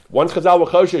 Once Chazal were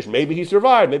choshesh, maybe he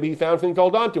survived, maybe he found something to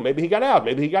hold on to, maybe he got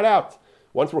out.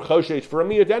 Once we're choshesh for a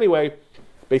miyut anyway,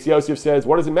 Beis Yosef says,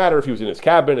 what does it matter if he was in his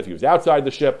cabin, if he was outside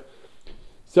the ship?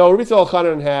 So Rabbi Yisrael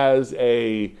Chanan has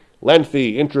a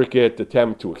lengthy, intricate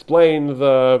attempt to explain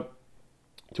the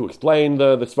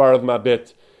Svar of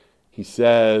Mabit. He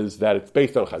says that it's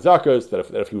based on chazakas,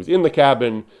 that if he was in the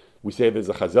cabin, we say there's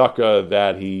a chazaka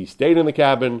that he stayed in the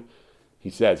cabin. He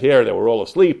says here they were all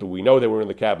asleep, but we know they were in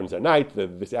the cabins at night,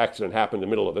 that this accident happened in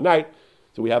the middle of the night.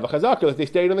 So we have a chazaka that they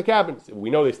stayed in the cabins. We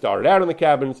know they started out in the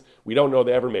cabins. We don't know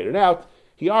they ever made it out.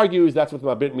 He argues that's what the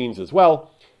Mabit means as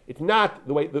well. It's not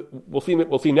the way, we'll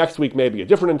see next week maybe a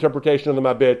different interpretation of the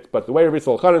Mabit, but the way Rabbi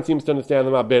Yisrael Chanan seems to understand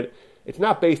the Mabit, it's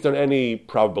not based on any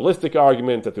probabilistic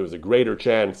argument that there was a greater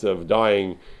chance of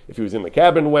dying if he was in the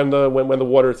cabin when the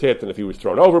waters hit than if he was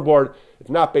thrown overboard. It's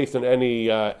not based on any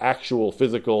actual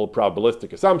physical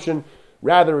probabilistic assumption.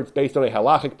 Rather, it's based on a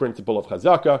halachic principle of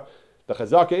chazaka. The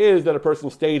chazaka is that a person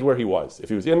stayed where he was. If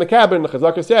he was in the cabin, the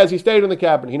chazaka says he stayed in the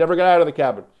cabin. He never got out of the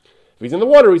cabin. If he's in the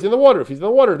water, he's in the water. If he's in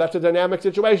the water, that's a dynamic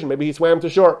situation. Maybe he swam to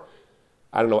shore.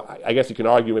 I don't know. I guess you can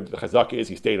argue maybe the chazaka is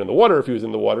he stayed in the water if he was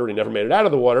in the water and he never made it out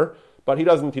of the water. But he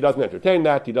doesn't entertain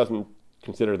that. He doesn't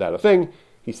consider that a thing.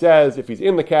 He says if he's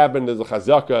in the cabin, there's a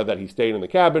chazaka that he stayed in the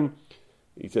cabin.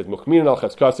 He says mukminin al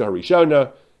chazkasa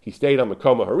harishona. He stayed on the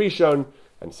koma harishon,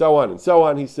 and so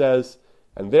on. He says,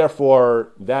 and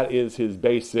therefore that is his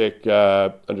basic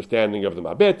understanding of the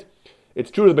Mabit.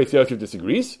 It's true that Beis Yosef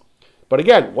disagrees. But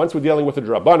again, once we're dealing with a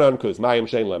drabanan, because mayim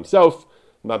shein lem sof,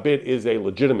 mabit is a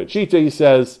legitimate shita, he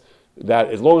says, that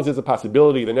as long as there's a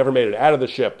possibility they never made it out of the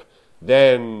ship,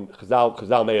 then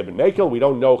Chazal may have been Mekel. We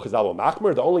don't know Chazal or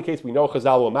Machmer. The only case we know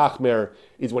Chazal or Machmer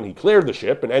is when he cleared the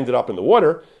ship and ended up in the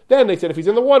water. Then they said if he's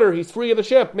in the water, he's free of the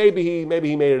ship. Maybe he made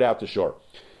it out to shore.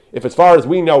 If as far as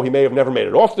we know, he may have never made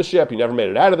it off the ship, he never made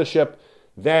it out of the ship,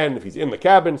 then if he's in the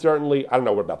cabin, certainly, I don't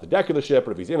know what about the deck of the ship,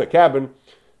 but if he's in a cabin,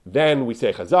 then we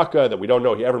say Chazaka, that we don't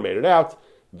know he ever made it out.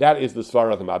 That is the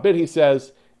Svara of the Mabit, he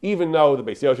says, even though the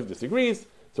Beis Yosef disagrees.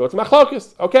 So it's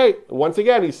machlokas. Okay, once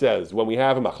again, he says, when we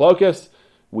have a machlokas,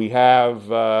 we have,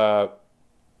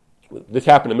 this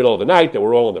happened in the middle of the night, they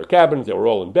were all in their cabins, they were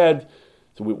all in bed,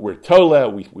 so we're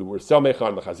tole, we were somech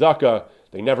on the chazaka,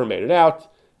 they never made it out,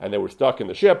 and they were stuck in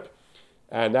the ship,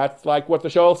 and that's like what the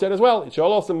Shoel said as well.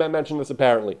 Shoel also mentioned this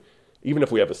apparently. Even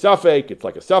if we have a suffix, it's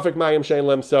like a suffix mayim shein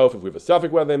lem sof. If we have a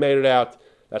suffix whether they made it out,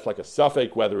 that's like a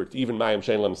suffix whether it's even mayim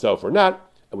shein lem sof or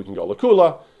not, and we can go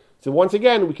lakula. So once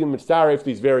again, we can mitzaref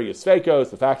these various feikos,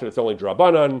 the fact that it's only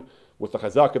drabanan, with the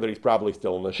chazaka that he's probably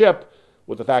still in the ship,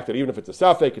 with the fact that even if it's a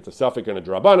suffix and a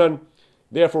drabanan,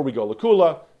 therefore we go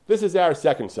lakula. This is our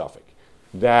second suffix,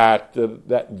 that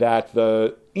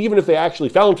even if they actually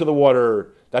fell into the water,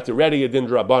 that's already a din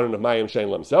drabanan of mayim shein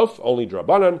lem sof, only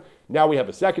drabanan. Now we have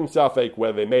a second suffix,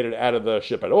 whether they made it out of the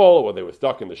ship at all, or they were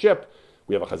stuck in the ship.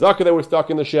 We have a chazaka that were stuck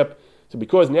in the ship. So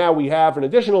because now we have an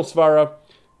additional svara,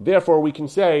 therefore, we can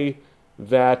say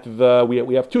that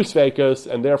we have two sveikas,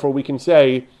 and therefore we can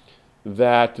say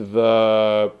that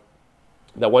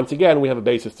once again we have a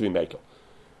basis to be mekel.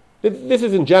 This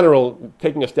is in general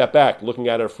taking a step back, looking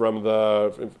at it from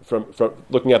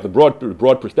looking at the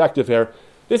broad perspective here.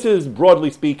 This is broadly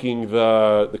speaking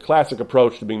the classic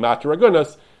approach to being matur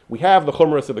agunas. We have the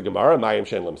chumras of the Gemara, mayim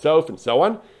shein lem sof, and so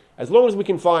on. As long as we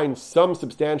can find some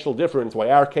substantial difference why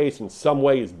our case in some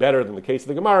way is better than the case of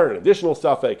the Gemara, an additional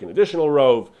suffix, an additional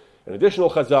rov, an additional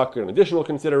chazak, an additional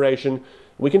consideration,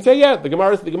 we can say, yeah, the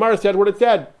Gemara said what it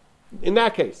said. In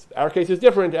that case, our case is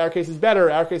different, our case is better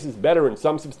in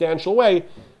some substantial way,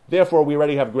 therefore we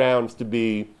already have grounds to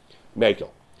be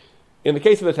mekel. In the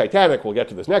case of the Titanic, we'll get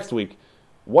to this next week,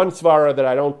 one svara that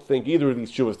I don't think either of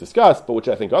these tshuvas discuss, but which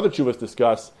I think other tshuvas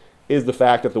discuss, is the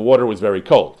fact that the water was very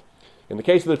cold. In the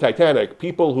case of the Titanic,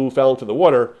 people who fell into the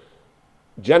water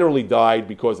generally died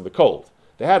because of the cold.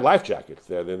 They had life jackets.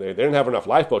 They didn't have enough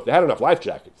lifeboats. They had enough life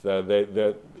jackets. Had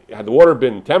the water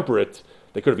been temperate,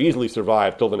 they could have easily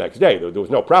survived till the next day. There was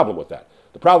no problem with that.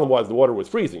 The problem was the water was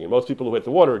freezing, and most people who hit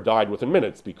the water died within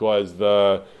minutes because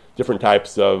the different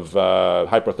types of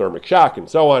hypothermic shock and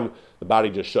so on, the body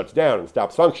just shuts down and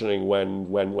stops functioning when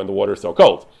the water is so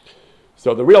cold.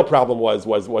 So the real problem was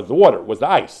the water, was the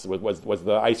ice, was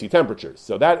the icy temperatures.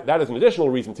 So that is an additional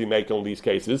reason to make in these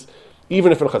cases.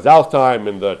 Even if in Chazal's time,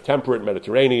 in the temperate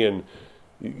Mediterranean,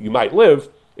 you might live,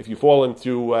 if you fall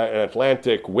into an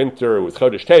Atlantic winter with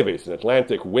Chodesh Teves, an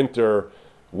Atlantic winter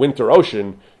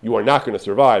ocean, you are not going to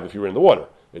survive if you're in the water.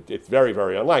 It's very,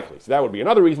 very unlikely. So that would be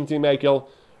another reason to make Rabbi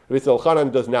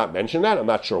Elchanan does not mention that. I'm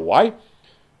not sure why.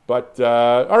 But,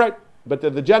 all right. But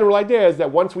the general idea is that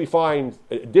once we find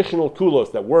additional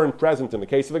kulos that weren't present in the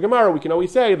case of the Gemara, we can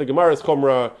always say the Gemara's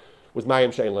chumrah was mayim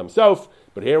shein lem sof.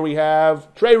 But here we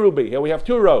have trei rubi. Here we have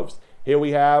two rovs. Here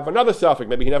we have another suffix.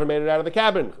 Maybe he never made it out of the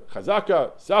cabin.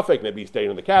 Chazaka, suffix. Maybe he stayed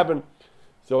in the cabin.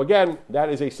 So again, that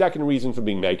is a second reason for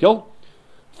being mekel.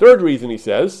 Third reason, he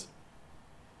says,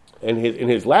 and in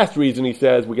his last reason, he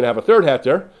says we can have a third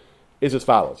heter, is as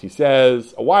follows. He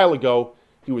says a while ago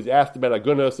he was asked about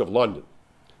agunas of London.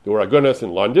 There were agunas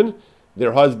in London.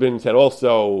 Their husbands had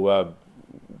also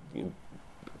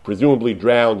presumably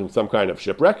drowned in some kind of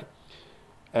shipwreck.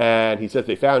 And he says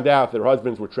they found out their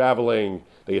husbands were traveling,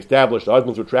 they established the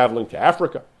husbands were traveling to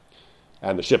Africa.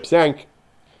 And the ship sank.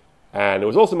 And it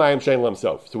was also mayim shein lem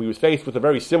sof. So he was faced with a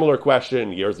very similar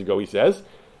question years ago, he says.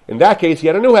 In that case, he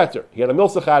had a new heter. He had a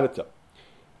milsa chadata.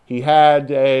 He had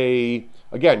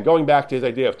again, going back to his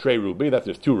idea of trei rubi, that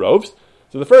there's two rovs.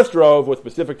 So the first rove was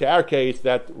specific to our case,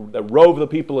 that the rove of the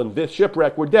people in this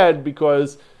shipwreck were dead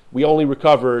because we only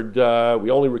recovered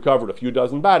a few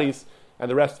dozen bodies, and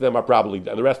the rest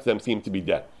of them seem to be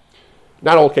dead.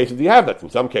 Not all cases do you have that. In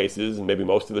some cases, and maybe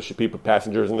most of the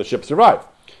passengers in the ship survive.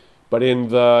 But in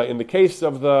the case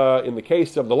of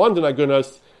the London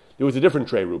agunas, there was a different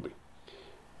trei rubi.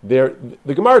 The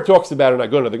Gemara talks about an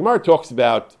aguna. The Gemara talks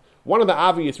about one of the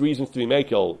obvious reasons to be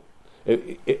mekel.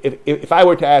 If I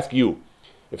were to ask you,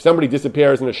 if somebody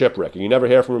disappears in a shipwreck and you never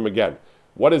hear from him again,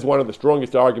 what is one of the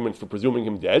strongest arguments for presuming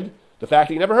him dead? The fact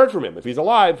that you never heard from him. If he's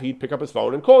alive, he'd pick up his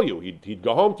phone and call you. He'd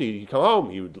go home to you. He'd come home.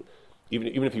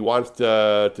 even if he wants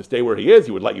to stay where he is,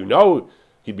 he would let you know.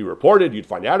 He'd be reported. You'd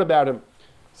find out about him.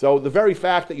 So the very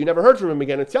fact that you never heard from him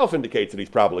again itself indicates that he's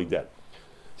probably dead.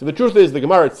 So the truth is, the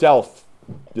Gemara itself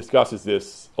discusses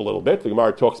this a little bit. The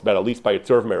Gemara talks about at least by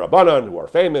Yitzur Rabbanan, who are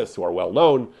famous, who are well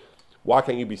known. Why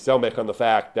can't you be somech on the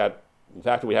fact that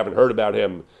we haven't heard about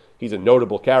him, he's a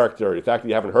notable character. The fact that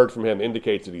you haven't heard from him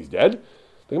indicates that he's dead.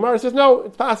 The Gemara says, no,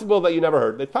 it's possible that you never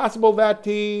heard. It's possible that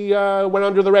he went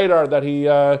under the radar, that he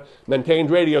maintained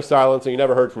radio silence and you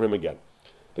never heard from him again.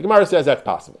 The Gemara says that's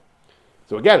possible.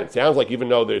 So again, it sounds like even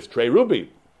though there's Trey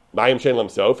Ruby, Mayim Shein Lem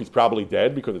Sof, he's probably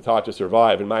dead because it's hard to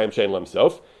survive in Mayim Shein Lem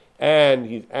Sof,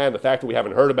 and the fact that we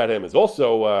haven't heard about him is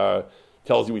also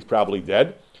tells you he's probably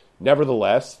dead.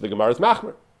 Nevertheless, the Gemara is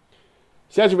machmer.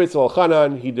 Says Rabbi Yitzchak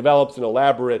Elchanan, he develops an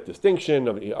elaborate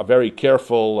distinction, a very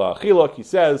careful chiluk. He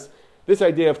says, this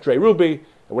idea of Trey Ruby, and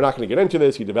we're not going to get into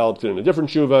this, he develops it in a different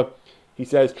shuva. He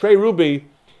says, Trey Ruby,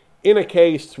 in a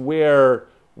case where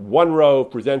one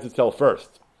rove presents itself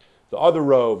first, the other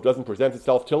rove doesn't present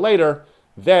itself till later,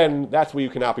 then that's where you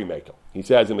cannot be makel. He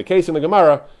says, in the case in the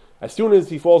Gemara, as soon as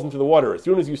he falls into the water, as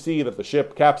soon as you see that the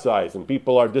ship capsized and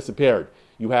people are disappeared,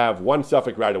 you have one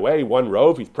suffix right away, one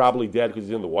rove, he's probably dead because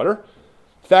he's in the water.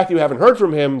 The fact that you haven't heard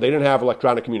from him, they didn't have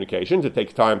electronic communications, it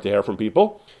takes time to hear from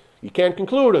people. You can't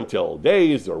conclude until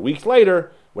days or weeks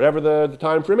later, whatever the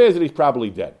time frame is, that he's probably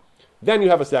dead. Then you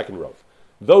have a second rove.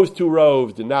 Those two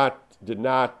roves did not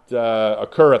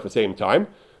occur at the same time.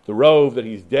 The rove that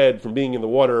he's dead from being in the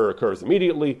water occurs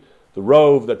immediately. The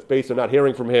rove that's based on not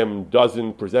hearing from him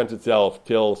doesn't present itself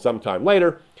till sometime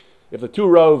later. If the two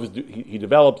roves he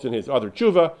develops in his other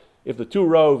tshuva, if the two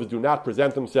roves do not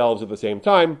present themselves at the same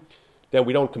time, then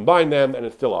we don't combine them and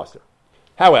it's still aser.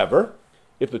 However,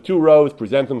 if the two roves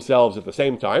present themselves at the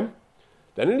same time,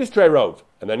 then it is Trey Rove,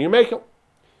 and then you're makel.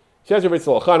 Says Rabbi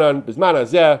Yitzchak Elchanan, Bizman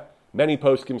Hazeh, many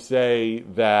poskim say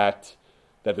that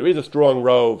there is a strong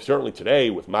rove, certainly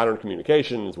today with modern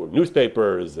communications, with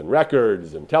newspapers and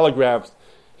records and telegraphs.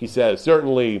 He says,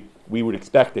 certainly we would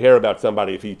expect to hear about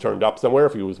somebody if he turned up somewhere,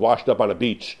 if he was washed up on a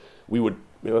beach. We would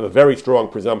have a very strong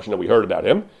presumption that we heard about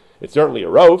him. It's certainly a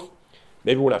rove.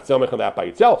 Maybe we're not samech on that by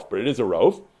itself, but it is a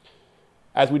rove.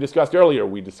 As we discussed earlier,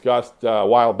 we discussed a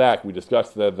while back. We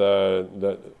discussed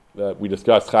the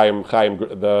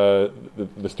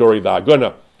story of the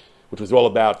Aguna, which was all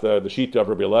about the shita of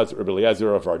Rabbi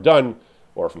Eliezer of Ardun,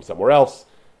 or from somewhere else.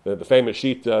 The famous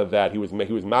shita that he was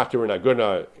matir in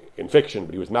Aguna in fiction,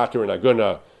 but he was matir in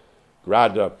Aguna,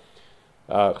 Grada,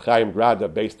 Chaim Grada,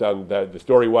 based on the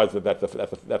story was that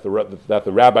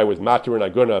the rabbi was matir in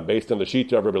Aguna based on the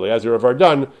shita of Rabbi Eliezer of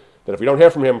Ardun, that if we don't hear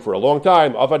from him for a long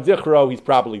time, Avad Zichro, he's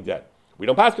probably dead. We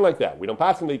don't pass him like that. We don't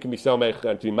pass him that he can be Somech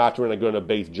and to be Matur and Aguna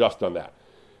based just on that.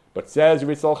 But says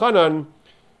Rabbi Yitzchak Elchanan,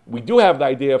 we do have the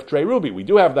idea of Trey Ruby. We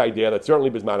do have the idea that certainly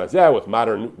Bizman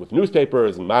Hazeh, with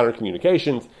newspapers and modern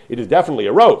communications, it is definitely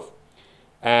a rove.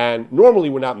 And normally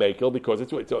we're not makel because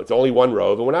it's only one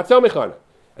rove and we're not Somech on it.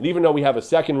 And even though we have a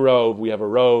second rove, we have a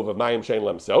rove of Mayim Shein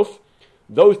Lem Sof.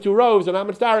 Those two roves are not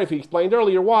mitzdarif. He explained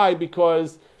earlier why,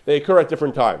 because they occur at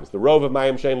different times. The rove of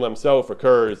Mayim Shein Lem Sof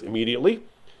occurs immediately.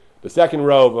 The second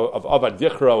rove of Avad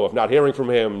Zichro, of not hearing from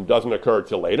him, doesn't occur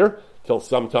till later, till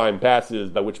some time passes,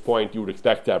 by which point you would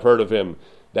expect to have heard of him.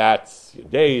 That's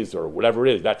days or whatever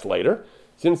it is, that's later.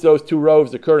 Since those two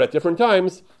roves occurred at different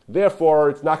times, therefore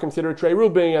it's not considered Trey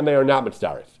Rubi and they are not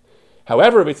mitzdarif.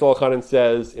 However, Rabbi Yitzchak Elchanan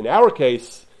says, in our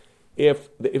case, if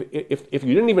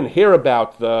you didn't even hear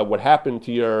about what happened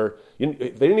to they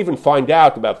didn't even find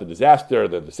out about the disaster,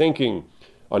 the sinking,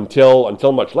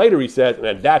 until much later, he says, and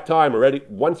at that time already,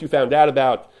 once you found out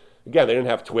about, again, they didn't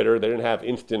have Twitter, they didn't have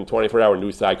instant 24-hour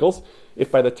news cycles.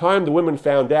 If by the time the women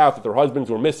found out that their husbands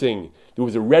were missing, there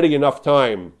was already enough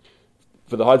time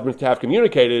for the husbands to have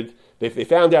communicated, they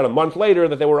found out a month later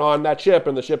that they were on that ship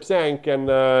and the ship sank and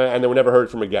they were never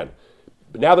heard from again.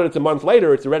 But now that it's a month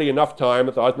later, it's already enough time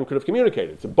that the husband could have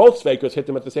communicated. So both Sveikos hit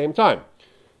them at the same time.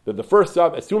 The first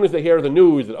sub, as soon as they hear the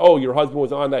news that, oh, your husband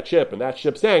was on that ship and that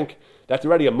ship sank, that's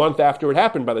already a month after it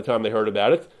happened by the time they heard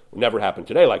about it. It never happened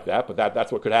today like that, but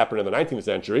that's what could happen in the 19th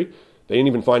century. They didn't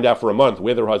even find out for a month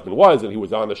where their husband was and he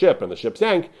was on the ship and the ship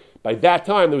sank. By that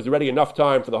time, there was already enough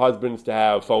time for the husbands to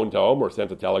have phoned home or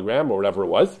sent a telegram or whatever it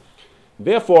was.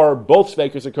 Therefore, both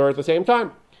Sveikos occur at the same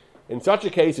time. In such a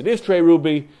case, it is Trey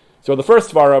Ruby. So the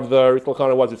first svar of the Ritzal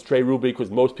Kana was it's Trey Ruby because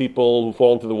most people who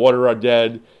fall into the water are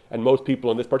dead, and most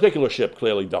people in this particular ship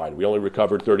clearly died. We only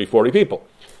recovered 30, 40 people.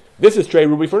 This is Trey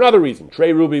Ruby for another reason.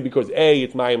 Trey Ruby because A,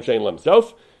 it's Mayim Shein Lem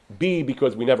Sof, B,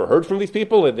 because we never heard from these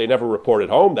people, and they never reported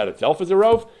home, that itself is a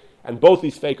rove, and both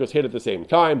these Feikos hit at the same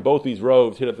time, both these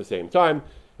roves hit at the same time,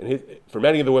 And for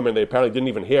many of the women, they apparently didn't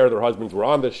even hear their husbands were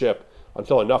on the ship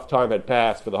until enough time had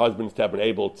passed for the husbands to have been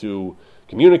able to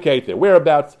communicate their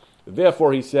whereabouts.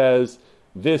 Therefore, he says,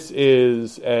 this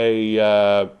is Trey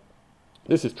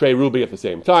Ruby at the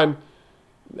same time,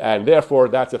 and therefore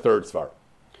that's a third svar.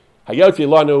 Hayotze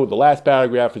Lanu, the last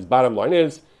paragraph, his bottom line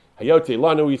is, Hayotze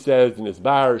Lanu, he says, in his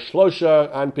bar,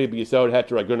 Shlosha, Anpe B'Yisod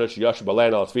Heter Agunash Yosh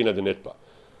Balen Al Sfina Denitpa.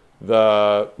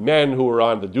 The men who were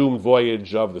on the doomed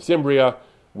voyage of the Cimbria,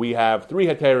 we have 3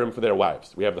 heterim for their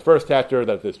wives. We have the first heter,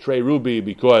 that is Trey Ruby,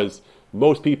 because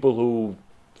most people who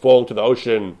fall into the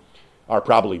ocean are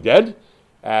probably dead.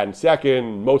 And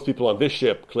second, most people on this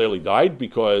ship clearly died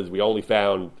because we only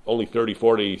found 30,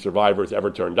 40 survivors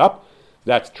ever turned up.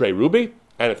 That's Trey Ruby,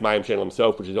 and it's Mayim Shein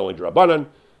Sof, which is only Drabanan.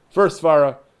 First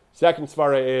svara. Second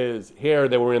svara is here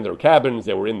they were in their cabins,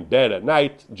 they were in bed at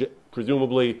night,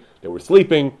 presumably they were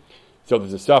sleeping. So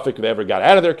there's a suffix if they ever got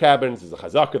out of their cabins, there's a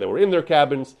chazaka they were in their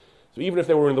cabins. So even if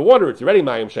they were in the water, it's already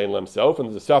Mayim Shein Sof, and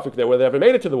there's a suffix there where they ever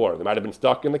made it to the water. They might have been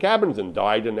stuck in the cabins and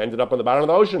died and ended up on the bottom of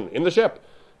the ocean, in the ship,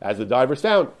 as the divers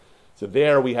found. So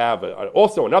there we have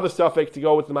also another suffix to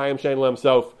go with the Mayim Shein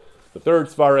Sof. The third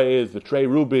svara is the Trey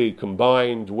Ruby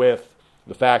combined with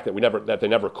the fact that they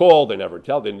never called, they never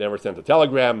sent a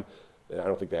telegram. I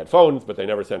don't think they had phones, but they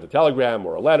never sent a telegram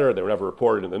or a letter. They were never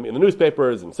reported in the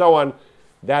newspapers and so on.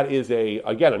 That is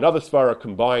again another svara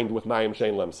combined with Mayim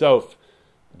Shein Sof.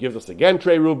 Gives us again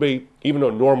Trey Ruby, even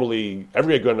though normally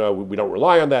every aguna we don't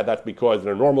rely on that. That's because in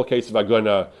a normal case of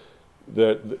aguna,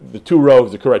 the 2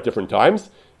 roves occur at different times.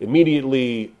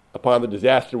 Immediately upon the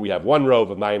disaster, we have 1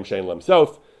 rove of Mayim Shein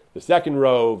Sof. The second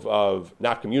rove of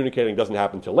not communicating doesn't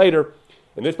happen until later.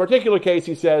 In this particular case,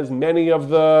 he says many of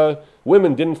the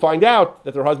women didn't find out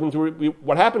that their husbands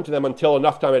what happened to them until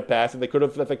enough time had passed that they could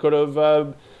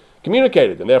have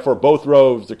communicated, and therefore both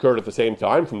roves occurred at the same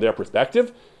time from their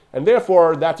perspective, and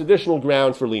therefore that's additional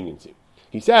grounds for leniency.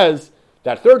 He says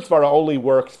that third svara only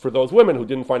works for those women who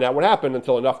didn't find out what happened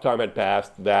until enough time had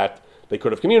passed that they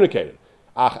could have communicated.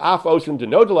 Even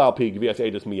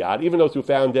those who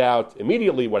found out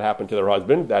immediately what happened to their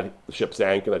husband, that the ship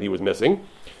sank and that he was missing.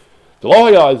 There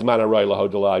was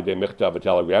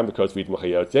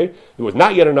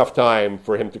not yet enough time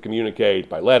for him to communicate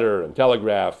by letter and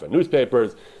telegraph and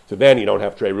newspapers, so then you don't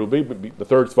have Trey Ruby, but the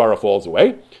third svara falls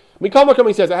away. Mikol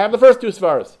he says, I have the first 2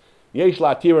 svaras. We have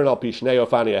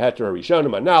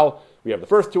the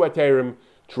first 2 heterim,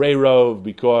 Trey Rove,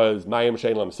 because Mayim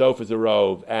Shein Sof is a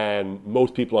rove, and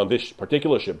most people on this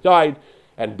particular ship died,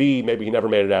 and B, maybe he never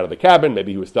made it out of the cabin,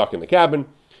 maybe he was stuck in the cabin.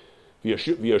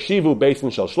 V'yoshivu basin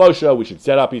shel shlosha, we should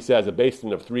set up, he says, a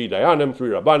basin of 3 dayanim, 3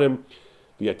 rabbanim.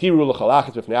 V'yatiru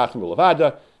l'chalachis b'fnei atzmim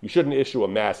l'levada. You shouldn't issue a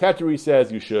mass heter, he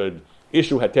says, you should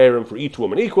issue heterim for each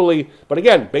woman equally. But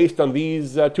again, based on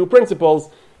these 2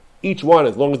 principles, each one,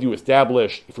 as long as you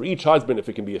establish, for each husband, if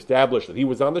it can be established that he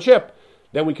was on the ship,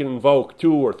 then we can invoke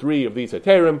 2 or 3 of these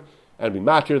heterim and be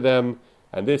matir them.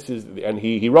 And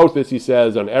he wrote this, he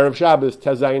says, on Erev Shabbos,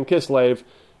 Tezayin Kislev,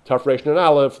 Tafresh Nun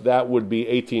Aleph, that would be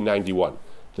 1891.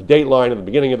 The date line at the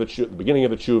beginning of the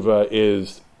tshuva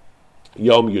is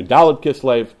Yom Yudalad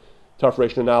Kislev,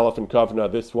 Tafresh Nun Aleph and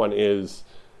Kavna. This one is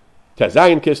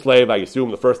Tezayin Kislev. I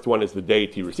assume the first one is the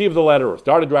date he received the letter or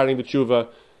started writing the tshuva.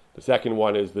 The second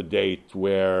one is the date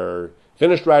where he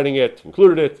finished writing it,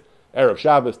 concluded it. Erev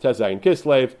Shabbos, Tezayin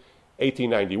Kislev,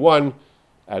 1891.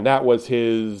 And that was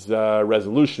his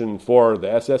resolution for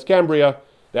the SS Cambria.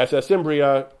 The SS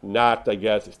Cimbria, I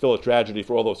guess, it's still a tragedy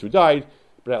for all those who died,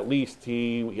 but at least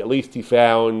he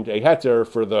found a heter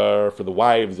for the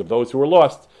wives of those who were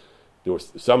lost. There were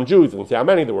some Jews, doesn't say how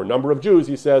many, there were a number of Jews,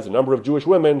 he says, a number of Jewish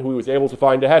women who he was able to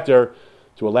find a heter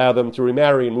to allow them to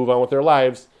remarry and move on with their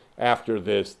lives after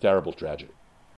this terrible tragedy.